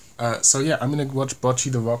 So yeah, I'm going to watch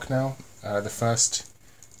Bocchi the Rock now, the first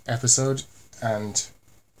episode, and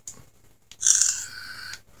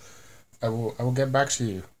I will get back to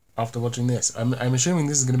you after watching this. I'm assuming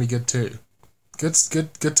this is going to be good too.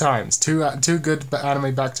 Good times. Two good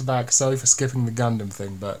anime back to back. Sorry for skipping the Gundam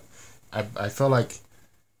thing, but I feel like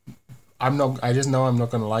I just know I'm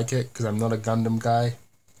not going to like it because I'm not a Gundam guy,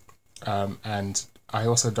 and I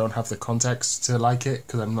also don't have the context to like it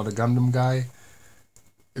because I'm not a Gundam guy.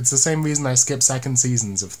 It's the same reason I skip second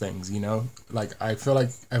seasons of things, you know? Like, I feel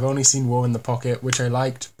like I've only seen War in the Pocket, which I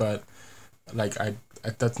liked, but, like,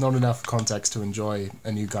 that's not enough context to enjoy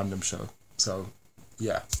a new Gundam show. So,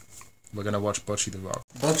 yeah. We're gonna watch Bocchi the Rock.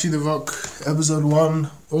 Bocchi the Rock, episode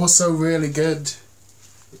 1, also really good.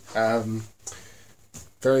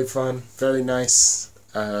 Very fun, very nice.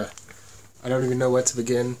 I don't even know where to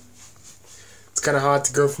begin. It's kind of hard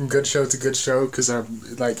to go from good show to good show because I'm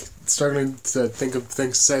like struggling to think of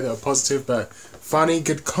things to say that are positive, but funny,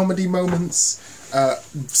 good comedy moments.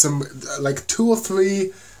 Some like 2 or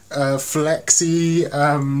 3 flexy,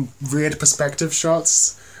 weird perspective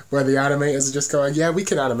shots where the animators are just going, yeah, we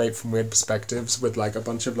can animate from weird perspectives with like a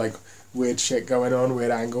bunch of like weird shit going on,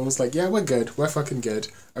 weird angles. Like, yeah, we're good, we're fucking good.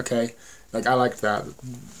 Okay, like I liked that.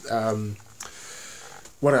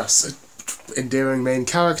 What else? Endearing main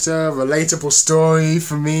character, relatable story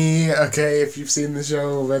for me. Okay, if you've seen the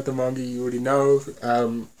show or read the manga, you already know.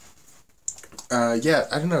 Yeah,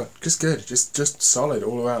 I don't know, just good, just solid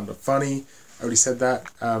all around. Funny, I already said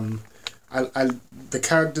that. The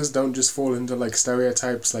characters don't just fall into like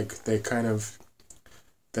stereotypes. Like they kind of,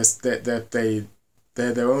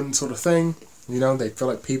 they're their own sort of thing. You know, they feel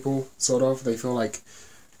like people, sort of. They feel like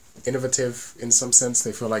innovative in some sense.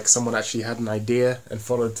 They feel like someone actually had an idea and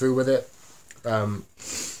followed through with it. What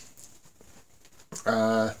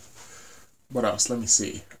else? Let me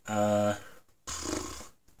see.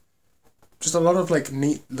 Just a lot of like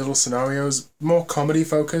neat little scenarios, more comedy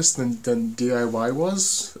focused than DIY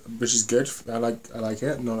was, which is good. I like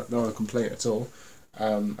it. Not a complaint at all.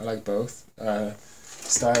 I like both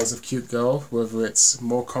styles of cute girl, whether it's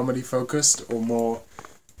more comedy focused or more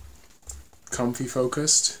comfy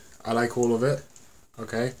focused. I like all of it.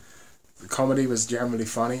 Okay. The comedy was generally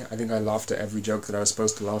funny. I think I laughed at every joke that I was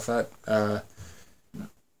supposed to laugh at.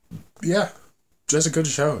 Yeah, just a good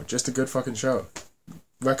show. Just a good fucking show.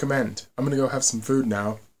 Recommend. I'm gonna go have some food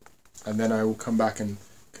now, and then I will come back and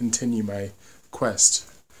continue my quest.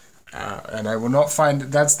 And I will not find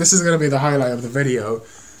this is gonna be the highlight of the video.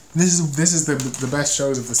 This is the best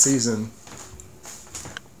shows of the season.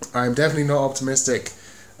 I'm definitely not optimistic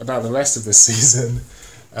about the rest of this season.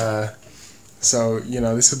 So you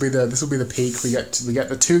know, this will be the peak. We get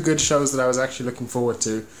the 2 good shows that I was actually looking forward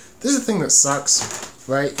to. This is the thing that sucks,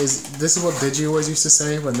 right? This is what Digi always used to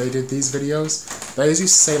say when they did these videos. They always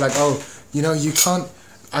used to say like, oh, you know, you can't.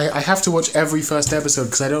 I have to watch every first episode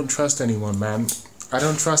because I don't trust anyone, man. I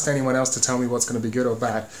don't trust anyone else to tell me what's going to be good or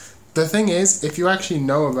bad. The thing is, if you actually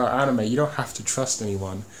know about anime, you don't have to trust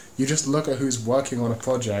anyone. You just look at who's working on a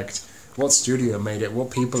project. What studio made it,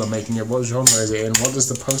 what people are making it, what genre is it in, what does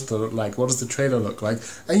the poster look like, what does the trailer look like,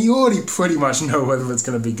 and you already pretty much know whether it's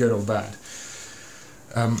going to be good or bad.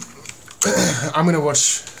 I'm going to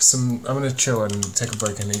chill and take a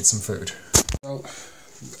break and eat some food. Well,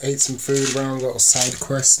 ate some food, ran on a little side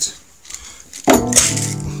quest.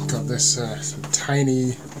 Got this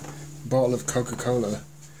tiny bottle of Coca-Cola.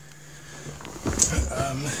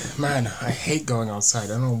 Man, I hate going outside.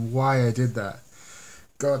 I don't know why I did that.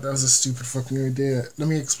 God, that was a stupid fucking idea. Let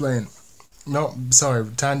me explain. No, sorry,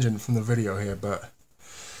 tangent from the video here, but...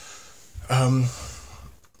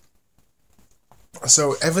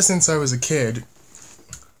 So, ever since I was a kid,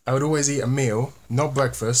 I would always eat a meal, not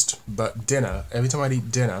breakfast, but dinner. Every time I'd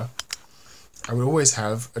eat dinner, I would always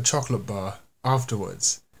have a chocolate bar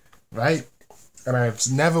afterwards, right? And I've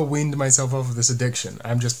never weaned myself off of this addiction.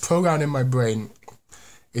 I'm just programmed in my brain.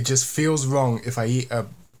 It just feels wrong if I eat a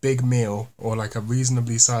big meal or like a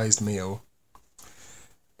reasonably sized meal.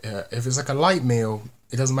 If it's like a light meal,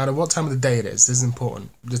 it doesn't matter what time of the day it is. This is important.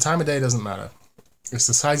 The time of day doesn't matter. It's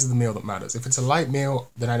the size of the meal that matters. If it's a light meal,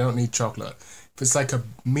 then I don't need chocolate. If it's like a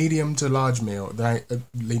medium to large meal, then I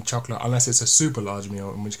need chocolate, unless it's a super large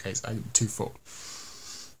meal, in which case I'm too full.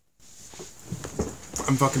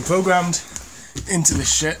 I'm fucking programmed into this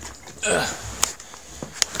shit. Ugh.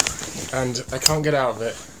 And I can't get out of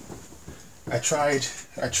it. I tried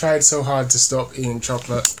so hard to stop eating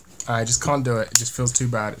chocolate. I just can't do it. It just feels too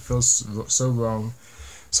bad. It feels so wrong.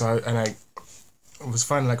 So I was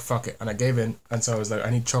finally like, fuck it, and I gave in. And so I was like, I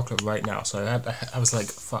need chocolate right now. So I was like,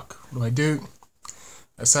 fuck, what do?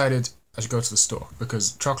 I decided I should go to the store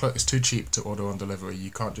because chocolate is too cheap to order on delivery.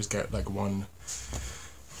 You can't just get like one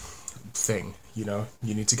thing. You know,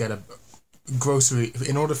 you need to get a grocery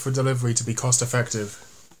in order for delivery to be cost effective.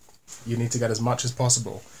 You need to get as much as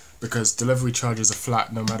possible. Because delivery charges are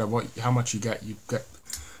flat no matter how much you get. It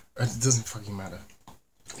doesn't fucking matter.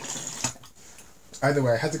 Either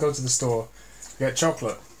way, I had to go to the store to get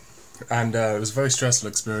chocolate. and it was a very stressful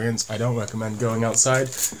experience. I don't recommend going outside.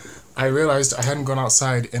 I realized I hadn't gone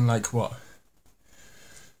outside in like, what?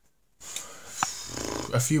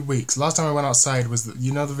 A few weeks. Last time I went outside was,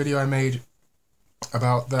 you know the video I made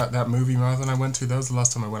about that movie marathon I went to? That was the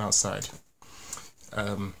last time I went outside.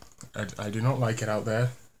 I do not like it out there.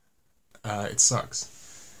 It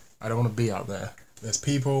sucks. I don't want to be out there. There's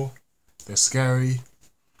people. They're scary.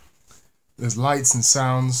 There's lights and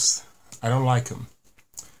sounds. I don't like them.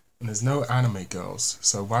 And there's no anime girls.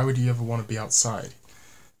 So why would you ever want to be outside?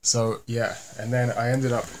 So yeah, and then I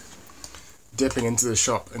ended up dipping into the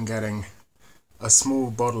shop and getting a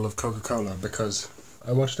small bottle of Coca-Cola because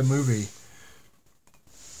I watched a movie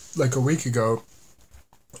like a week ago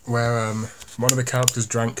where one of the characters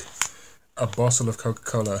drank a bottle of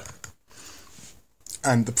Coca-Cola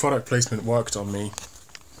and the product placement worked on me.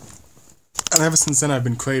 And ever since then I've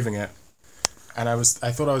been craving it. And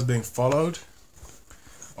I thought I was being followed.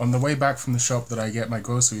 On the way back from the shop that I get my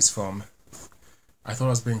groceries from, I thought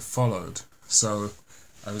I was being followed. So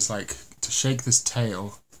I was like, to shake this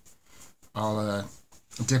tail, I'll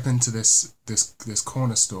dip into this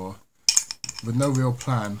corner store with no real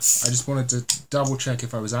plan. I just wanted to double check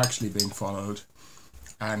if I was actually being followed,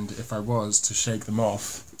 and if I was, to shake them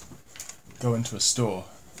off, go into a store,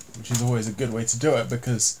 which is always a good way to do it,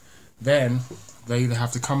 because then they either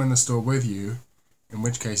have to come in the store with you, in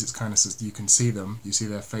which case it's kind of, you can see them, you see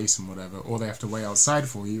their face and whatever, or they have to wait outside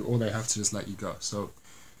for you, or they have to just let you go. So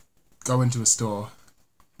go into a store,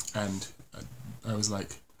 and I was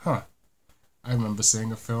like, huh, I remember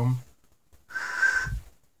seeing a film.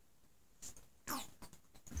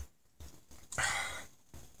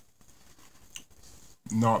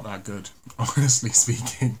 Not that good, honestly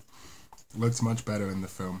speaking. Looks much better in the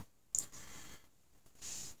film.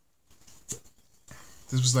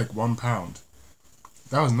 This was like £1.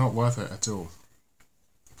 That was not worth it at all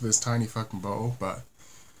for this tiny fucking bottle, but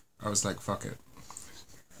I was like, fuck it.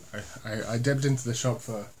 I dipped into the shop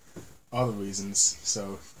for other reasons,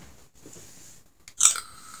 so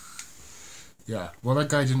yeah. Well, that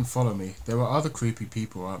guy didn't follow me. There were other creepy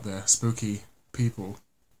people out there, spooky people,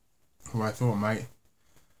 who I thought might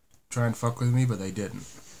try and fuck with me, but they didn't.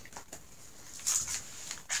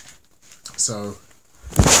 So,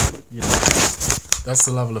 you know, that's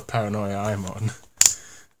the level of paranoia I'm on.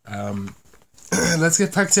 Let's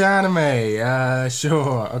get back to anime.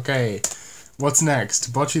 Sure, okay. What's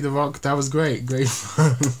next? Bocchi the Rock, that was great. Great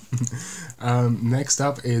fun. Next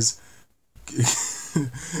up is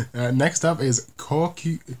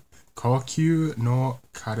Koukyuu no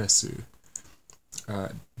Karasu.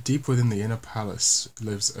 Deep within the inner palace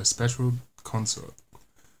lives a special consort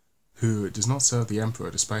who does not serve the emperor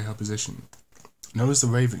despite her position. Known as the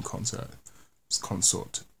Raven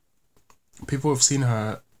consort. People have seen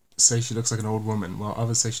her say she looks like an old woman, while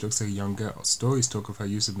others say she looks like a young girl. Stories talk of her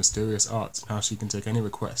use of mysterious arts and how she can take any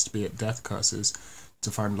request, be it death curses,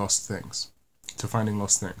 to finding lost things.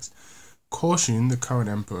 Caution, the current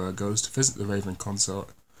emperor, goes to visit the Raven consort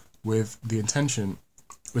without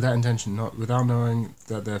knowing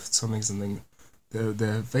that there's something.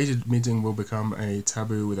 The fated meeting will become a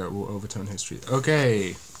taboo that will overturn history.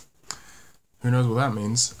 Okay, who knows what that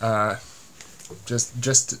means?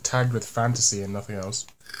 Just tagged with fantasy and nothing else.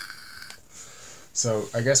 So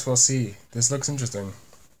I guess we'll see. This looks interesting.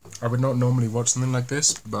 I would not normally watch something like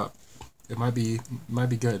this, but it might be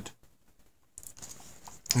good.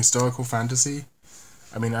 Historical fantasy.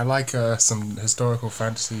 I mean, I like some historical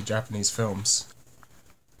fantasy Japanese films,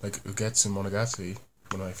 like Ugetsu Monogatari,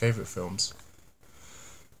 one of my favorite films.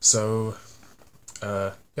 So,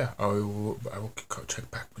 yeah, I will go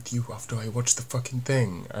check back with you after I watch the fucking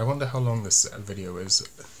thing. I wonder how long this video is.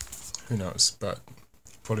 Who knows? But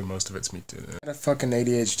probably most of it's me doing it. I had a fucking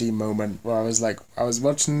ADHD moment where I was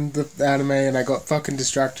watching the anime and I got fucking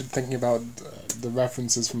distracted thinking about the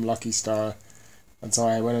references from Lucky Star. And so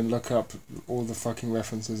I went and looked up all the fucking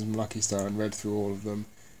references from Lucky Star and read through all of them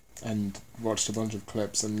and watched a bunch of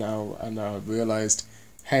clips, and now I realized,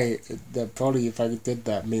 hey, that probably if I did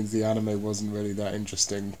that means the anime wasn't really that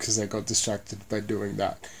interesting because I got distracted by doing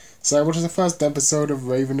that. So I watched the first episode of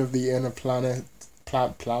Raven of the Inner Planet.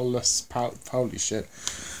 Holy shit.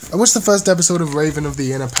 I watched the first episode of Raven of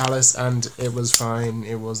the Inner Palace and it was fine.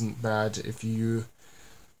 It wasn't bad.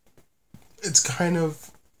 It's kind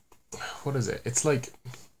of, what is it? It's like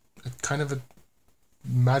kind of a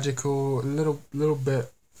magical little bit.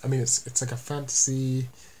 I mean, it's like a fantasy.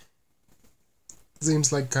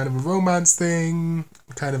 Seems like kind of a romance thing,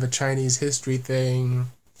 kind of a Chinese history thing,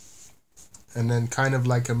 and then kind of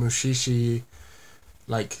like a mushishi,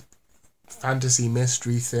 like fantasy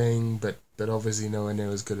mystery thing, but obviously nowhere near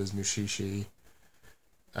as good as mushishi.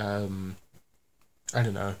 I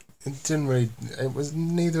don't know. It didn't really. It was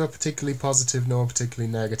neither a particularly positive nor a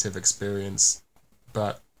particularly negative experience,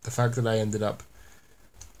 but the fact that I ended up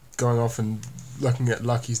going off and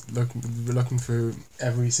looking through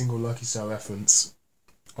every single Lucky Star reference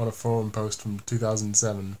on a forum post from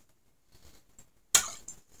 2007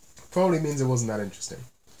 probably means it wasn't that interesting,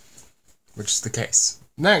 which is the case.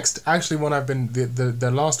 Next, actually, one I've been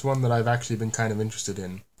the last one that I've actually been kind of interested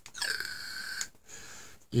in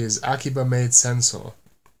is Akiba Maid Sensou.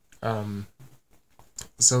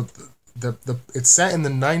 So it's set in the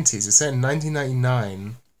 90s. It's set in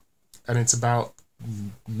 1999, and it's about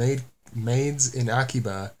maids in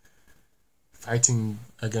Akiba fighting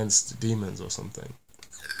against demons or something.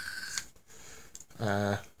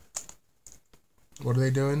 What are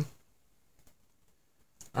they doing?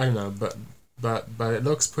 I don't know, but it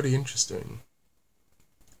looks pretty interesting.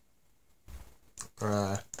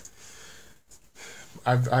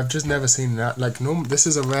 I've just never seen that. Like, this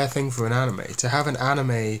is a rare thing for an anime. To have an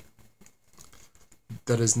anime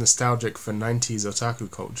that is nostalgic for 90s otaku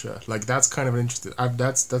culture, like, that's kind of interesting.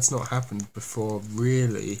 That's not happened before,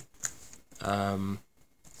 really. Not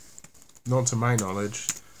to my knowledge.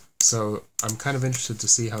 So I'm kind of interested to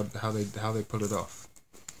see how they pull it off.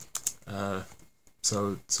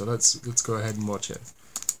 So let's go ahead and watch it.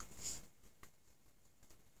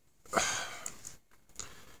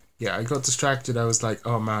 Yeah, I got distracted. I was like,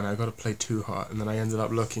 oh man, I gotta play Too Hot, and then I ended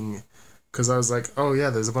up looking, because I was like, oh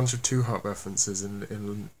yeah, there's a bunch of Too Hot references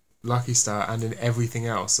in Lucky Star and in everything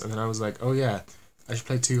else, and then I was like, oh yeah, I should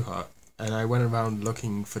play Too Hot, and I went around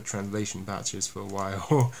looking for translation patches for a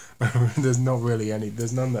while. There's not really any.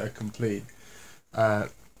 There's none that are complete. I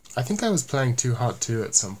think I was playing Too Hot 2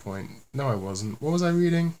 at some point. No, I wasn't. What was I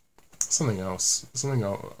reading? Something else. Something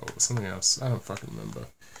else. I don't fucking remember.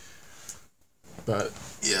 But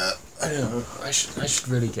yeah, I don't know. I should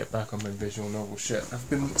really get back on my visual novel shit. I've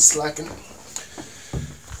been slacking.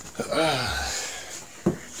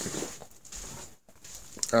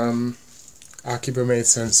 Akiba Maid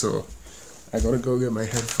Sensou. I gotta go get my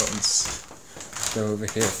headphones. They're over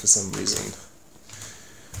here for some reason.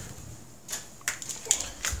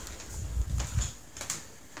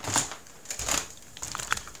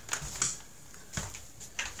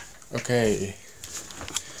 Okay.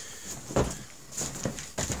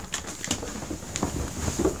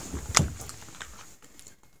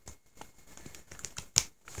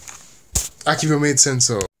 Akiba Maid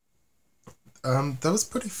Sensou. That was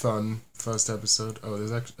pretty fun. First episode. Oh,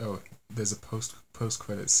 there's a post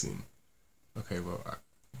credit scene. Okay, well,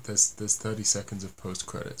 there's 30 seconds of post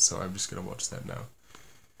credit, so I'm just gonna watch that now.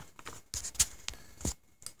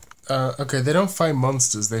 Okay, they don't fight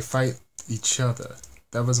monsters. They fight each other.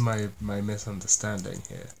 That was my misunderstanding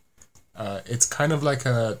here. It's kind of like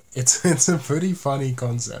it's a pretty funny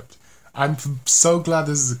concept. I'm so glad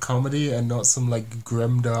this is a comedy and not some like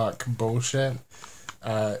grimdark bullshit.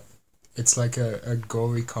 It's like a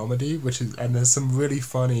gory comedy, and there's some really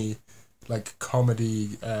funny like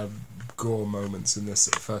comedy gore moments in this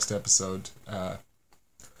first episode.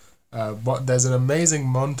 There's an amazing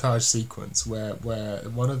montage sequence where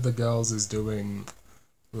one of the girls is doing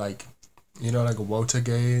like, you know, like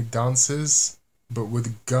wotage dances, but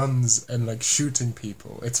with guns and like shooting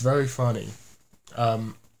people. It's very funny.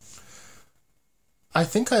 I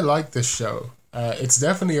think I like this show. It's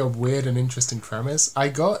definitely a weird and interesting premise.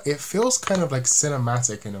 It feels kind of like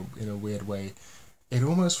cinematic in a weird way. It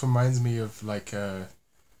almost reminds me of like a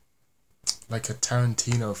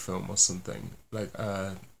Tarantino film or something. Like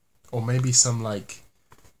or maybe some like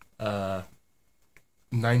 90s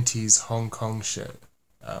Hong Kong shit.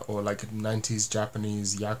 Or like 90s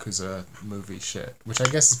Japanese Yakuza movie shit, which I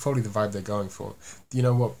guess is probably the vibe they're going for. You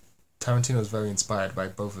know what? Tarantino's very inspired by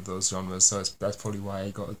both of those genres, so that's probably why I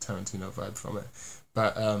got a Tarantino vibe from it.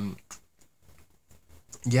 But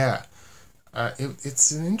yeah,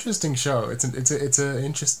 it's an interesting show. It's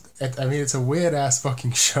a weird ass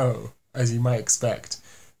fucking show, as you might expect.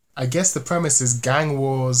 I guess the premise is gang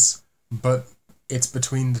wars, but it's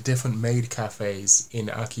between the different maid cafes in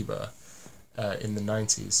Akiba, in the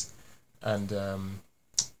 90s, and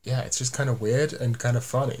yeah, it's just kind of weird and kind of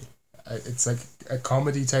funny. It's like a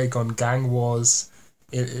comedy take on gang wars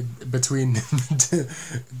between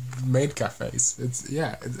maid cafes.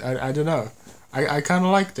 I don't know. I kind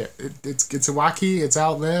of liked it. It's wacky, it's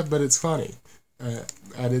out there, but it's funny,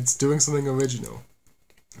 and it's doing something original.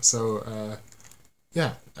 So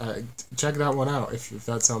yeah, check that one out if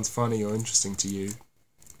that sounds funny or interesting to you.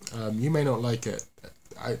 You may not like it.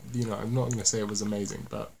 I'm not gonna say it was amazing,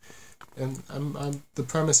 but the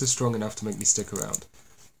premise is strong enough to make me stick around.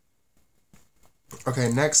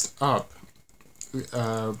 Okay, next up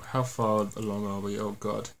how far along are we? Oh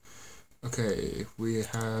god. Okay, we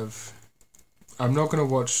have... I'm not gonna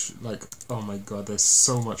watch, like, oh my god, there's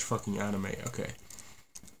so much fucking anime, okay.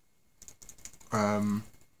 I'm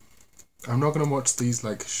not gonna watch these,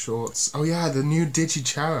 like, shorts. Oh yeah, the new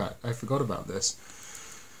Digichara, I forgot about this.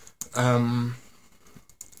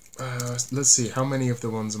 Let's see, how many of the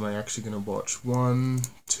ones am I actually gonna watch? 1,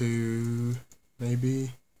 2,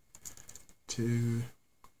 maybe? 2,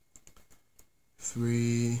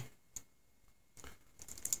 3,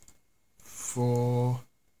 4,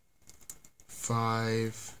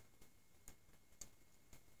 5.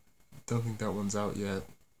 Don't think that one's out yet.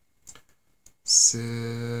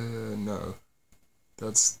 No.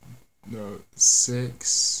 That's... no.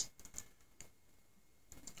 6.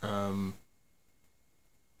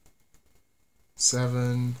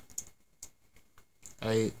 7,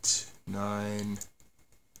 8, 9,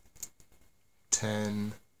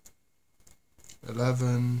 10,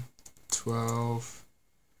 11, 12,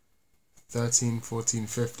 13, 14,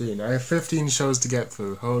 15. I have 15 shows to get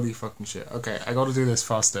through. Holy fucking shit. Okay, I gotta do this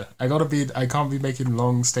faster. I can't be making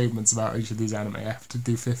long statements about each of these anime. I have to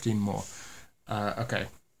do 15 more. Okay.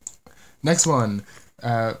 Next one.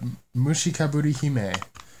 Mushikaburi-hime.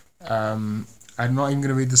 I'm not even going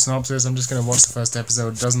to read the synopsis, I'm just going to watch the first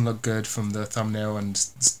episode. It doesn't look good from the thumbnail and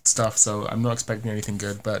stuff, so I'm not expecting anything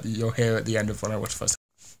good, but you'll hear at the end of when I watch the first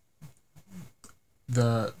episode.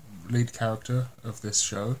 The lead character of this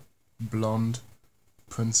show, blonde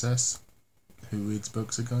princess, who reads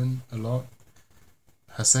books again a lot.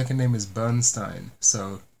 Her second name is Bernstein,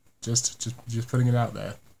 so just putting it out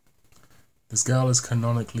there. This girl is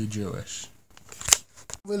canonically Jewish.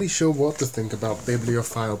 I'm not really sure what to think about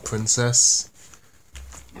Bibliophile Princess.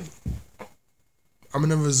 I'm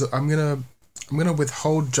gonna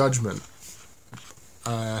withhold judgment.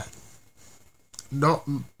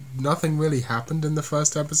 Nothing really happened in the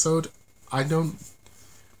first episode.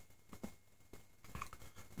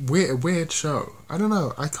 Weird show. I don't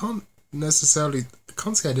know. I can't say I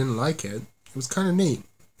didn't like it. It was kind of neat.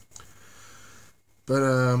 But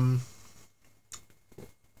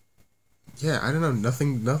yeah, I don't know.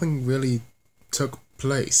 Nothing really took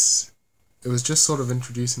place. It was just sort of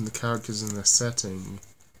introducing the characters in their setting,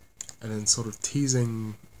 and then sort of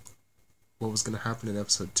teasing what was going to happen in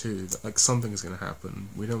episode 2. That, like, something is going to happen.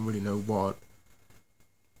 We don't really know what.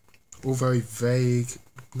 All very vague.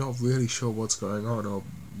 Not really sure what's going on or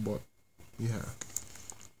what. Yeah.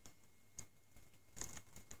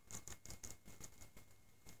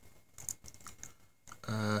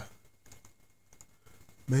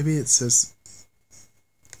 Maybe it says...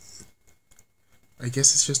 I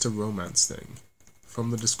guess it's just a romance thing.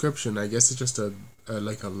 From the description, I guess it's just a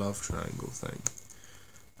love triangle thing.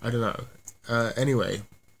 I don't know. Anyway,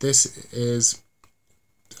 this is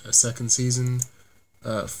a second season.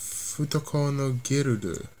 Futoku no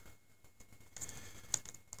Girudu.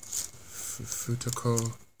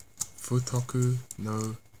 Futoku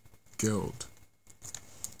no Guild.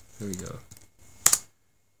 Here we go.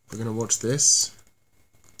 We're gonna watch this.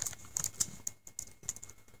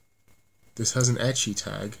 This has an ecchi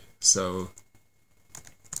tag, so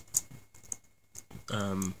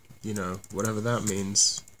you know, whatever that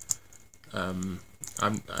means. I'm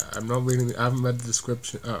not reading. I haven't read the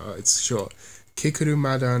description. It's short. Kikuru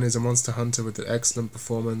Madan is a monster hunter with an excellent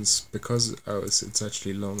performance because it's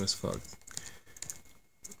actually long as fuck.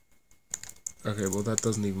 Okay, well that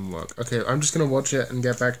doesn't even work. Okay, I'm just gonna watch it and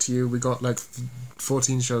get back to you. We got like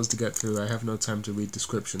 14 shows to get through. I have no time to read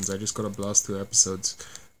descriptions. I just gotta blast through episodes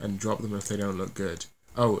and drop them if they don't look good.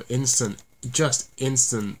 Oh, instant. Just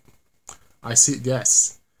instant. I see,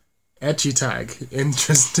 yes. Ecchi tag.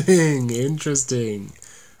 Interesting.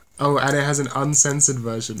 Oh, and it has an uncensored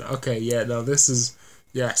version. Okay, yeah, no, this is...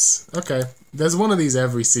 Yes. Okay. There's one of these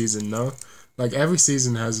every season, no? Like, every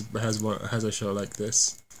season has a show like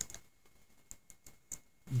this.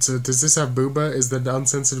 So, does this have booba? Is the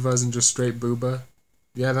uncensored version just straight booba?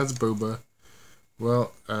 Yeah, that's booba.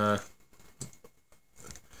 Well,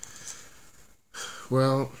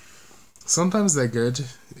 Well, sometimes they're good.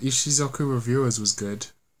 Ishizoku Reviewers was good,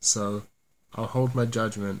 so I'll hold my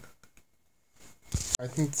judgment. I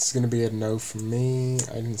think this is going to be a no from me.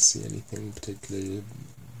 I didn't see anything particularly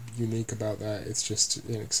unique about that. It's just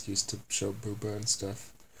an excuse to show booba and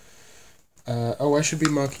stuff. Oh, I should be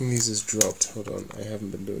marking these as dropped. Hold on, I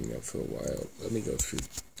haven't been doing that for a while. Let me go through.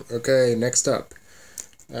 Okay, next up.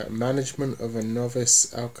 Management of a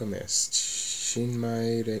Novice Alchemist.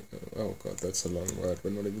 Shinmai... Oh god, that's a long word.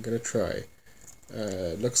 We're not even going to try.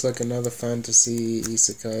 Looks like another fantasy,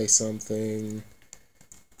 isekai something.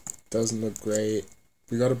 Doesn't look great.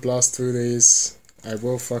 We gotta blast through these. I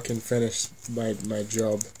will fucking finish my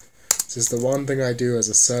job. This is the one thing I do as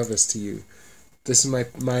a service to you. This is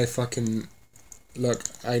my fucking... Look,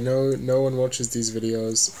 I know no one watches these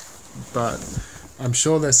videos, but I'm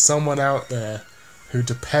sure there's someone out there who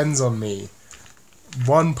depends on me.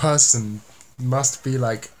 One person must be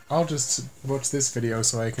like, I'll just watch this video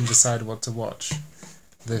so I can decide what to watch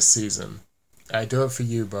this season. I do it for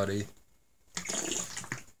you, buddy.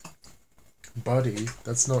 Buddy?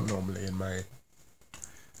 That's not normally in my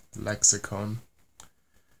lexicon.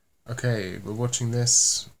 Okay, we're watching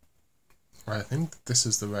this. I think this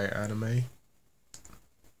is the right anime.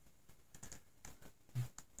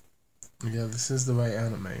 Yeah, this is the right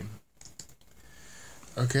anime.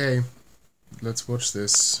 Okay, let's watch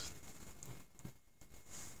this.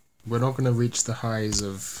 We're not gonna reach the highs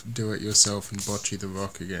of Do It Yourself and Bocchi the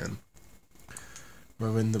Rock again.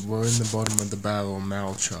 We're in the bottom of the barrel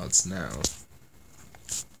mal charts now.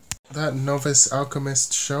 That novice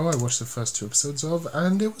alchemist show I watched the first 2 episodes of,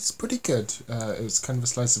 and it was pretty good. It was kind of a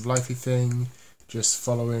slice of lifey thing, just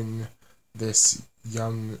following this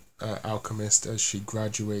young alchemist as she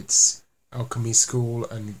graduates alchemy school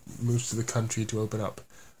and moves to the country to open up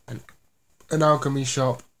an alchemy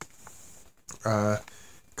shop.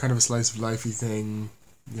 Kind of a slice of lifey thing,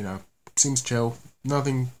 you know, seems chill.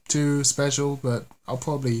 Nothing too special, but I'll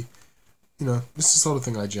probably, you know, this is the sort of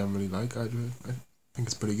thing I generally like. I think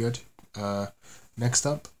it's pretty good. Next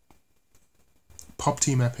up, Pop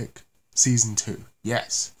Team Epic Season 2.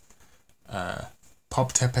 Yes.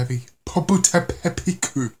 Popotepiku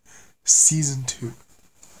Season 2.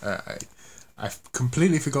 I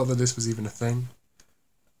completely forgot that this was even a thing.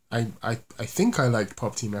 I think I liked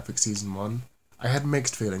Pop Team Epic Season 1. I had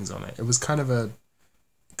mixed feelings on it. It was kind of a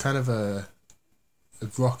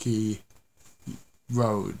rocky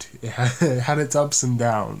road. It had its ups and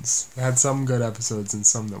downs. It had some good episodes and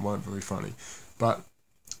some that weren't very funny. But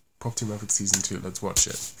Pop Team Epic Season 2, let's watch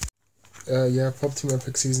it. Yeah, Pop Team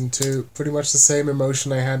Epic Season 2, pretty much the same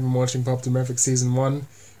emotion I had when watching Pop Team Epic Season 1,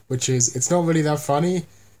 which is, it's not really that funny,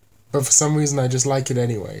 but for some reason I just like it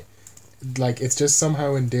anyway. Like, it's just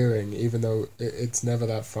somehow endearing, even though it's never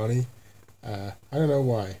that funny. I don't know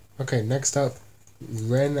why. Okay, next up,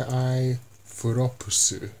 Renai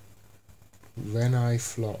Furopusu. Renai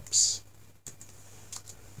Flops.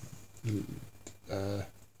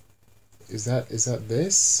 Is that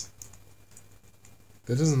this?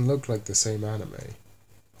 That doesn't look like the same anime.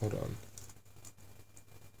 Hold on.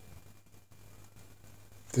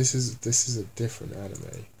 This is a different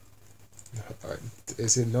anime.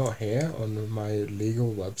 Is it not here on my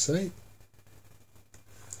legal website?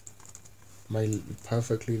 My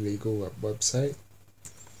perfectly legal website?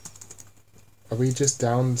 Are we just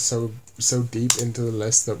down so deep into the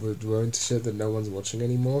list that we're into shit that no one's watching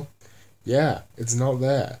anymore? Yeah, it's not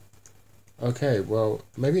there. Okay, well,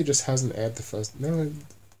 maybe it just hasn't aired the first... No,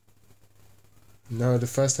 the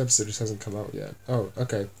first episode just hasn't come out yet. Oh,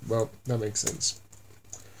 okay, well, that makes sense.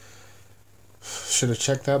 Should have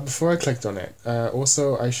checked that before I clicked on it.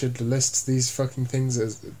 Also, I should list these fucking things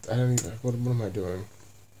as... I don't even... What am I doing?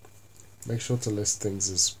 Make sure to list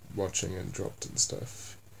things as watching and dropped and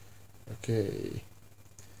stuff. Okay.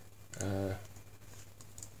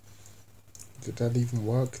 Did that even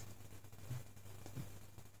work?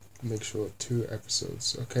 Make sure 2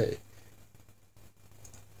 episodes. Okay.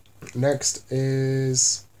 Next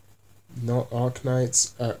is not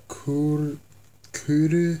Arknights. Kuru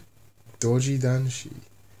Doji Danshi.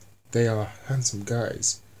 They are handsome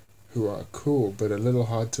guys who are cool but a little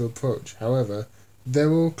hard to approach. However,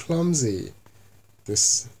 they're all clumsy.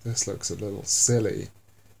 This looks a little silly.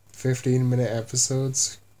 15-minute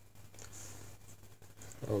episodes.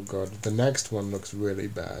 Oh god, the next one looks really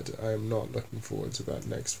bad. I am not looking forward to that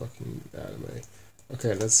next fucking anime.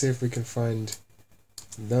 Okay, let's see if we can find...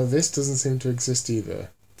 No, this doesn't seem to exist either.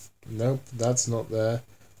 Nope, that's not there.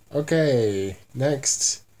 Okay,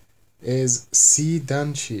 next is Si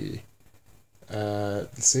Danchi.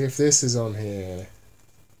 Let's see if this is on here.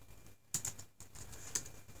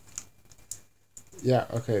 Yeah,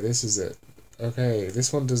 okay, this is it. Okay,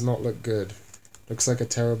 this one does not look good. Looks like a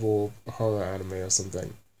terrible horror anime or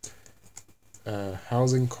something.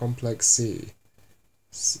 Housing Complex C.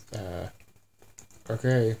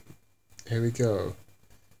 Okay, here we go.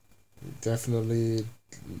 Definitely...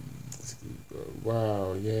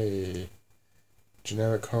 Wow, yay.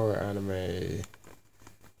 Generic horror anime.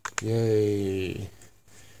 Yay.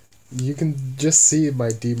 You can just see my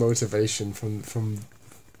demotivation from...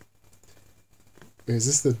 Is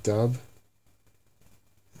this the dub?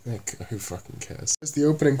 Like, who fucking cares? It's the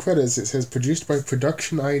opening credits. It says produced by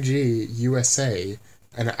Production IG USA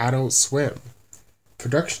and Adult Swim.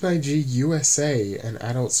 Production IG USA and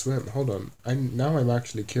Adult Swim. Hold on. Now I'm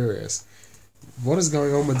actually curious. What is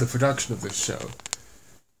going on with the production of this show?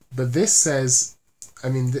 But this says... I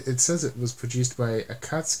mean, it says it was produced by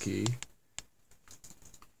Akatsuki.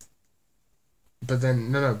 But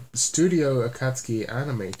then, no, Studio Akatsuki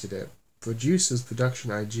animated it. Producers, Production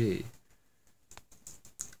IG.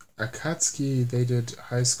 Akatsuki, they did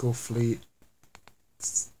High School Fleet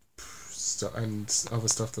and other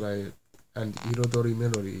stuff that I... And Irodori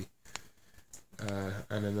Midori.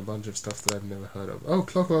 And then a bunch of stuff that I've never heard of. Oh,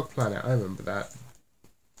 Clockwork Planet, I remember that.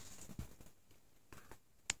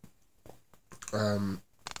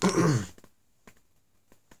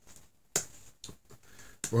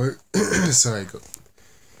 Well, sorry,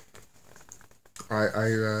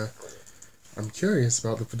 I'm curious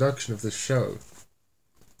about the production of this show.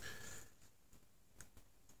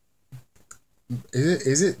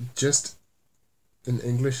 Is it just an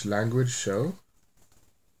English language show?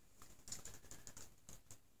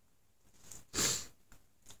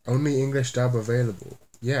 Only English dub available.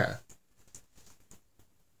 Yeah.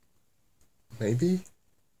 Maybe?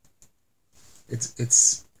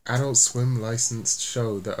 It's Adult Swim licensed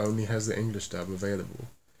show that only has the English dub available.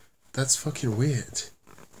 That's fucking weird.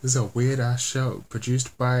 This is a weird ass show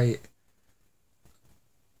produced by...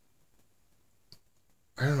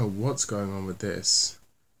 I don't know what's going on with this.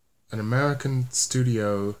 An American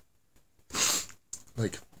studio,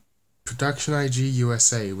 like Production IG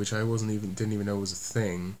USA, which I didn't even know was a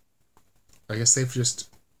thing. I guess they've just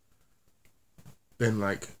been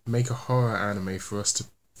like, make a horror anime for us to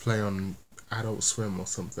play on Adult Swim or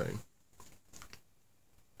something.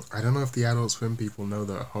 I don't know if the Adult Swim people know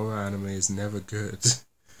that horror anime is never good. It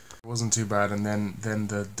wasn't too bad, and then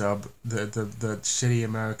the shitty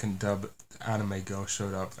American dub anime girl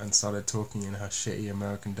showed up and started talking in her shitty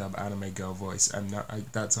American dub anime girl voice, and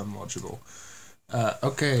that's unwatchable.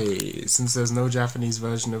 Okay, since there's no Japanese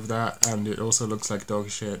version of that, and it also looks like dog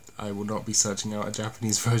shit, I will not be searching out a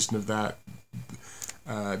Japanese version of that.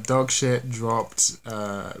 Dog shit dropped,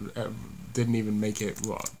 didn't even make it,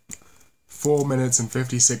 4 minutes and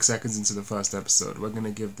 56 seconds into the first episode. We're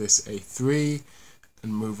gonna give this a 3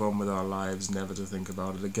 and move on with our lives, never to think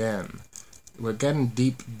about it again. We're getting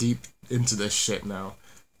deep into this shit now.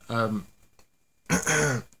 I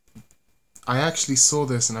actually saw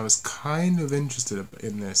this and I was kind of interested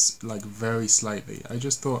in this, like very slightly. I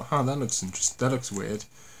just thought, that looks interesting, that looks weird.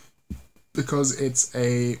 Because it's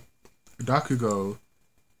a Rakugo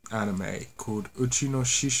anime called Uchi no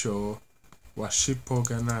Shisho wa Shippo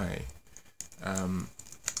ga Nai. And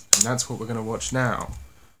that's what we're going to watch now.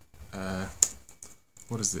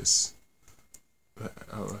 What is this?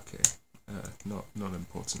 Oh, okay. Not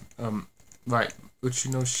important. Right. Uchi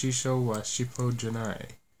no Shisho wa Shippo janai.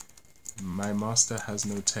 My master has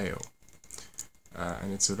no tail.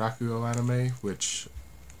 And it's a Rakugo anime, which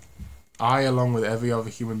I, along with every other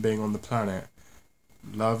human being on the planet,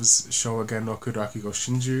 loves Shougen no Rakugo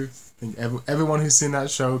Shinju. I think everyone who's seen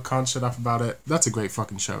that show can't shut up about it. That's a great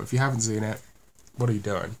fucking show. If you haven't seen it, what are you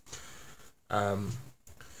doing?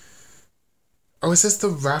 Oh, is this the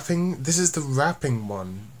rapping? This is the rapping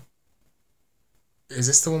one. Is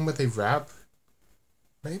this the one where they rap?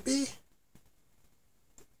 Maybe?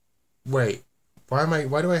 Wait. Why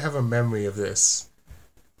do I have a memory of this?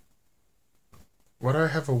 Why do I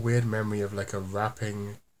have a weird memory of like a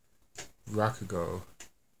rapping Rakugo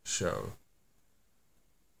show?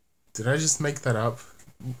 Did I just make that up?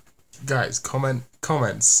 Guys,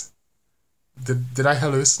 comments. Did I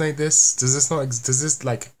hallucinate this? Does this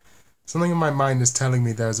like something in my mind is telling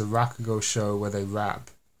me there's a Rakugo show where they rap?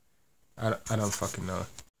 I don't fucking know.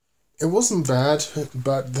 It wasn't bad,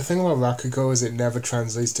 but the thing about Rakugo is it never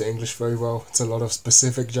translates to English very well. It's a lot of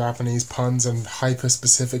specific Japanese puns and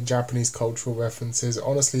hyper-specific Japanese cultural references.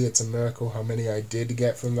 Honestly, it's a miracle how many I did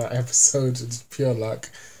get from that episode. It's pure luck.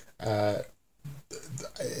 I'm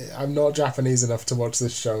not Japanese enough to watch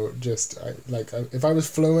this show. If I was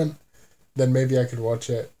fluent, then maybe I could watch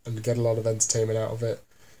it and get a lot of entertainment out of it.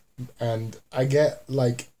 And I get,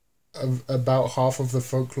 like, about half of the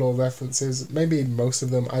folklore references, maybe most of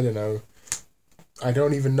them, I don't know. I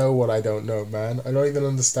don't even know what I don't know, man. I don't even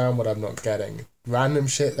understand what I'm not getting. Random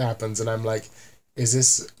shit happens and I'm like, is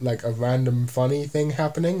this like a random funny thing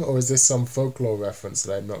happening, or is this some folklore reference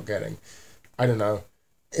that I'm not getting? I don't know.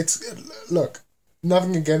 Look,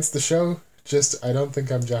 nothing against the show, just I don't think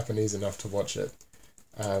I'm Japanese enough to watch it.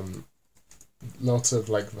 Lots of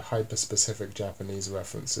like hyper-specific Japanese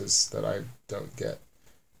references that I don't get.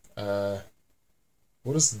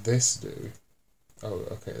 What does this do? Oh,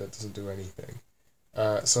 okay, that doesn't do anything.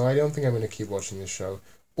 So I don't think I'm going to keep watching this show.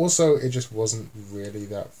 Also, it just wasn't really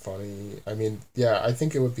that funny. I mean, yeah, I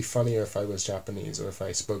think it would be funnier if I was Japanese, or if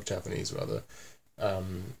I spoke Japanese, rather.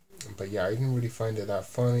 But yeah, I didn't really find it that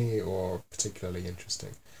funny or particularly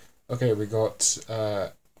interesting. Okay, we got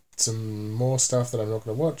some more stuff that I'm not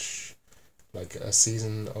going to watch, like a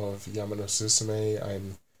season of Yamano Susume.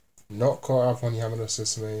 I'm not caught up on Yamano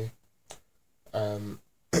Susume.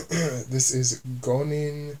 This is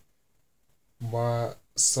Gonin wa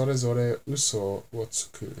Sorezore Uso wo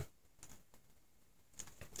Tsuku.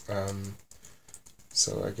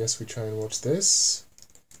 So I guess we try and watch this.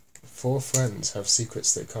 4 friends have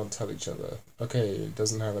secrets they can't tell each other. Okay, it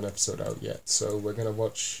doesn't have an episode out yet, so we're gonna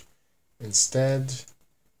watch instead.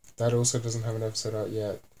 That also doesn't have an episode out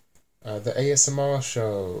yet. The ASMR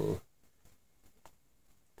show.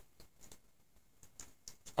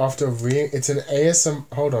 It's an ASMR.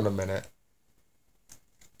 Hold on a minute.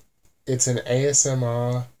 It's an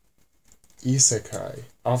ASMR isekai.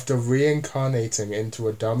 After reincarnating into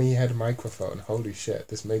a dummy head microphone. Holy shit!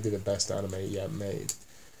 This may be the best anime yet made.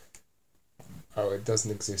 Oh, it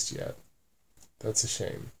doesn't exist yet. That's a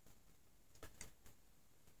shame.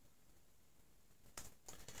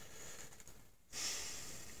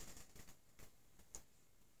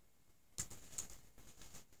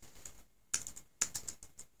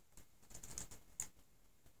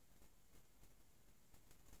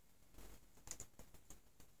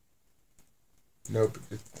 Nope,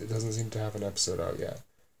 it doesn't seem to have an episode out yet.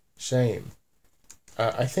 Shame.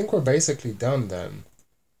 I think we're basically done then.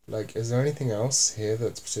 Like, is there anything else here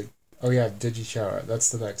that's particular? Oh yeah, Digichara. That's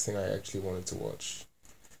the next thing I actually wanted to watch.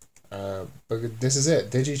 But this is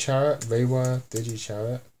it. Digichara, Reiwa,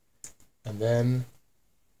 Digichara. And then,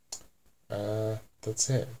 that's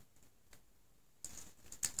it.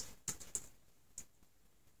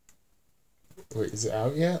 Wait, is it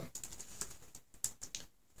out yet?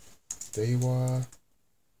 Reiwa.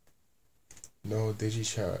 No,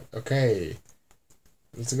 Digichara. Okay.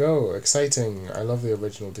 Let's go. Exciting. I love the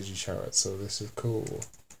original Digichara, so this is cool.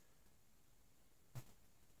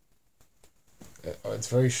 It's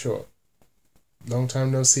very short. Long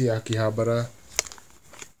time no see, Akihabara.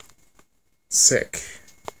 Sick.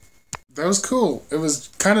 That was cool. It was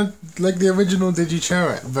kind of like the original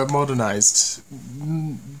Digichara, but modernized.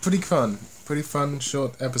 Pretty fun. Pretty fun,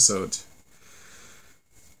 short episode.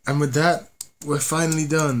 And with that, we're finally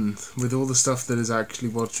done with all the stuff that is actually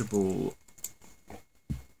watchable.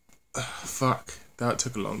 Fuck, that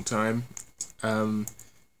took a long time. In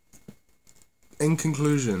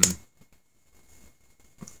conclusion,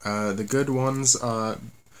 the good ones are...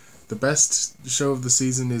 The best show of the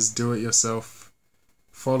season is Do It Yourself,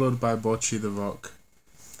 followed by Bocchi the Rock,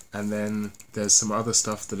 and then there's some other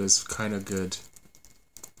stuff that is kind of good,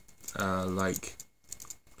 like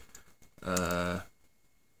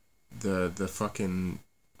the fucking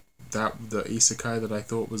the isekai that I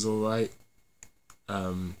thought was alright,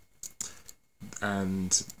 and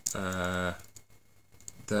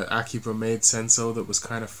the Akiba Maid Sensou that was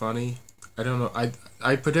kind of funny. I don't know,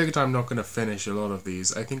 I predict I'm not going to finish a lot of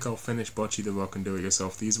these. I think I'll finish Bocchi the Rock and Do It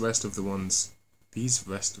Yourself. The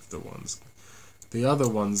other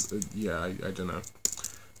ones, yeah, I don't know.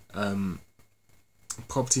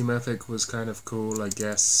 Pop Team Epic was kind of cool, I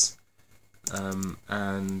guess.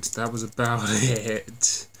 And that was about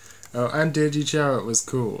it. Oh, and Digichara was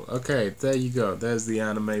cool. Okay, there you go. There's the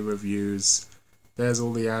anime reviews. There's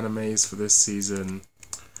all the animes for this season.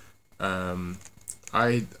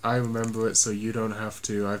 I remember it, so you don't have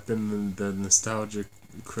to. I've been the nostalgic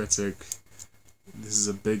critic. This is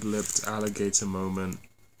a big-lipped alligator moment.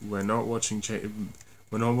 We're not watching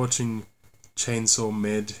Chainsaw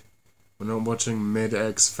Mid. We're not watching Mid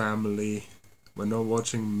X Family. We're not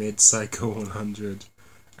watching Mid Psycho 100.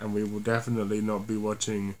 And we will definitely not be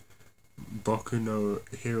watching Boku no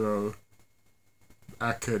Hero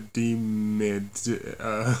Academia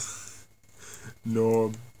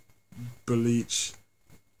nor Bleach.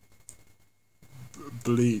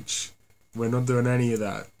 We're not doing any of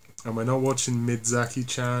that. And we're not watching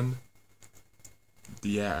Midzaki-chan.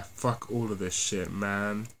 Yeah, fuck all of this shit,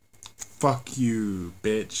 man. Fuck you,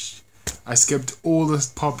 bitch. I skipped all the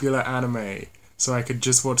popular anime so I could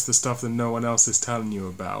just watch the stuff that no one else is telling you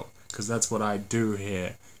about. Because that's what I do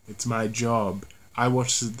here. It's my job. I'm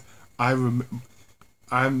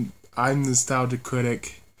nostalgic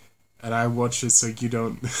critic, and I watch it so you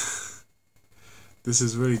don't... This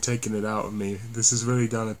has really taken it out of me. This has really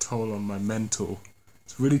done a toll on my mental.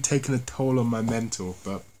 It's really taken a toll on my mental,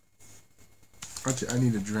 but... Actually, I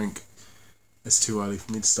need a drink. It's too early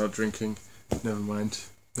for me to start drinking. Never mind.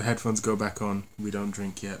 The headphones go back on. We don't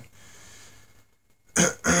drink yet.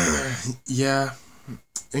 Yeah.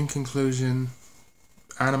 In conclusion,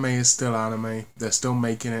 anime is still anime. They're still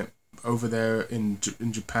making it over there in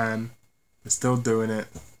Japan. They're still doing it.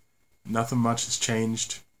 Nothing much has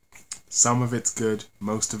changed. Some of it's good,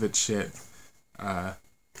 most of it's shit.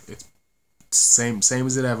 It's same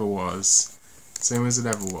as it ever was. Same as it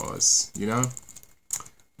ever was, you know?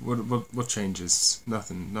 What changes?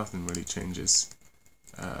 Nothing really changes.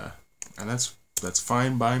 And that's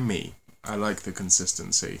fine by me. I like the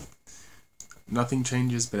consistency. Nothing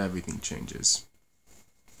changes, but everything changes.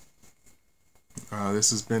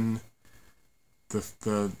 This has been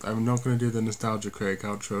the I'm not going to do the Nostalgia Critic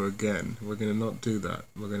outro again. We're going to not do that.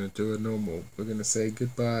 We're going to do it normal. We're going to say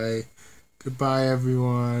goodbye. Goodbye,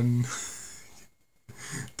 everyone.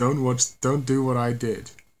 Don't do what I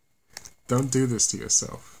did. Don't do this to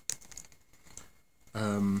yourself.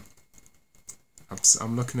 I'm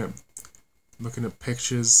looking at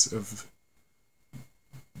pictures of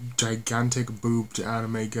gigantic boobed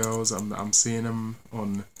anime girls. I'm seeing them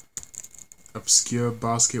on obscure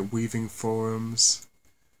basket weaving forums.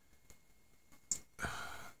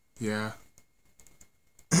 Yeah.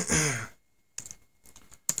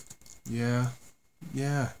 Yeah.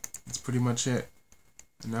 That's pretty much it.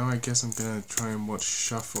 And now I guess I'm gonna try and watch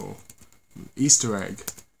Shuffle. Easter egg.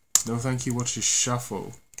 No thank you, watch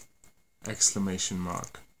Shuffle! Exclamation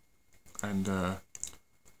mark. And I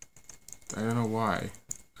don't know why.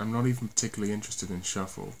 I'm not even particularly interested in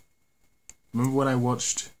Shuffle. Remember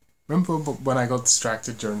when I got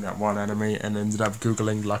distracted during that one anime and ended up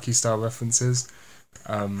googling Lucky Star references?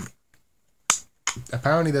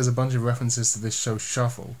 Apparently there's a bunch of references to this show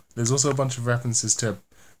Shuffle. There's also a bunch of references to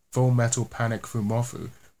Full Metal Panic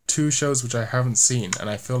Fumofu. 2 shows which I haven't seen, and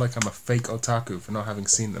I feel like I'm a fake otaku for not having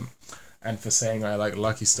seen them. And for saying I like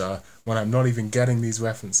Lucky Star when I'm not even getting these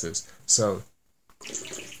references. So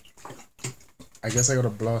I guess I gotta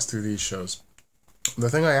blast through these shows. The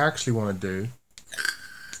thing I actually want to do.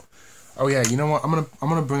 Oh yeah, you know what? I'm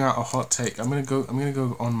gonna bring out a hot take. I'm gonna go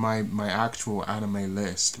on my actual anime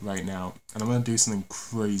list right now, and I'm gonna do something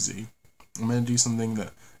crazy. I'm gonna do something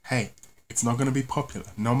that, hey, it's not gonna be popular.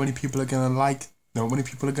 Not many people are gonna like. Not many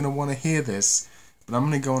people are gonna want to hear this. But I'm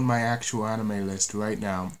gonna go on my actual anime list right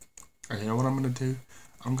now. And you know what I'm gonna do?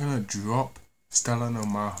 I'm gonna drop Stella no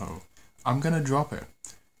Maho. I'm gonna drop it.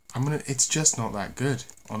 It's just not that good,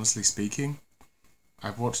 honestly speaking.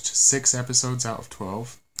 I've watched 6 episodes out of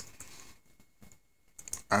 12.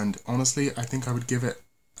 And honestly, I think I would give it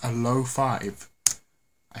a low 5.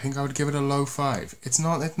 It's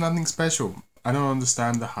nothing special. I don't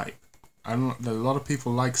understand the hype. A lot of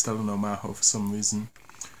people like Stella no Maho for some reason.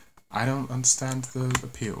 I don't understand the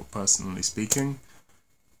appeal, personally speaking.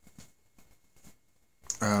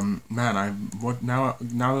 Man, now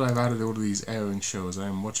that I've added all of these airing shows, I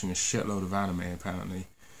am watching a shitload of anime, apparently.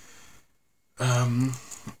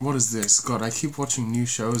 What is this? God, I keep watching new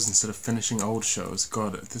shows instead of finishing old shows.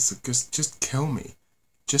 God, this just kill me.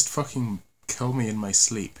 Just fucking kill me in my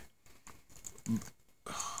sleep.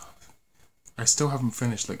 I still haven't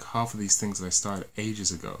finished like half of these things that I started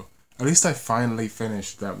ages ago. At least I finally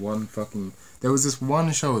finished that one fucking... There was this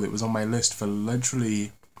one show that was on my list for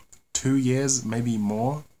literally 2 years, maybe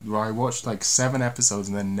more, where I watched like 7 episodes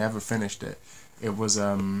and then never finished it. It was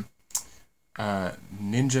Ninja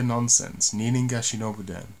Nonsense, Nininga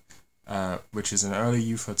Shinobuden, which is an early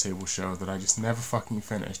Ufotable show that I just never fucking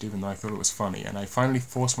finished, even though I thought it was funny. And I finally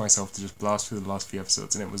forced myself to just blast through the last few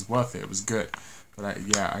episodes, and it was worth it. It was good. But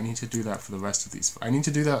I need to do that for the rest of these. I need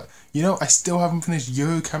to do that. You know, I still haven't finished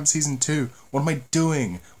Yo Camp Season 2. What am I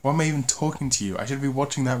doing? Why am I even talking to you? I should be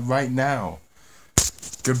watching that right now.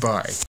 Goodbye.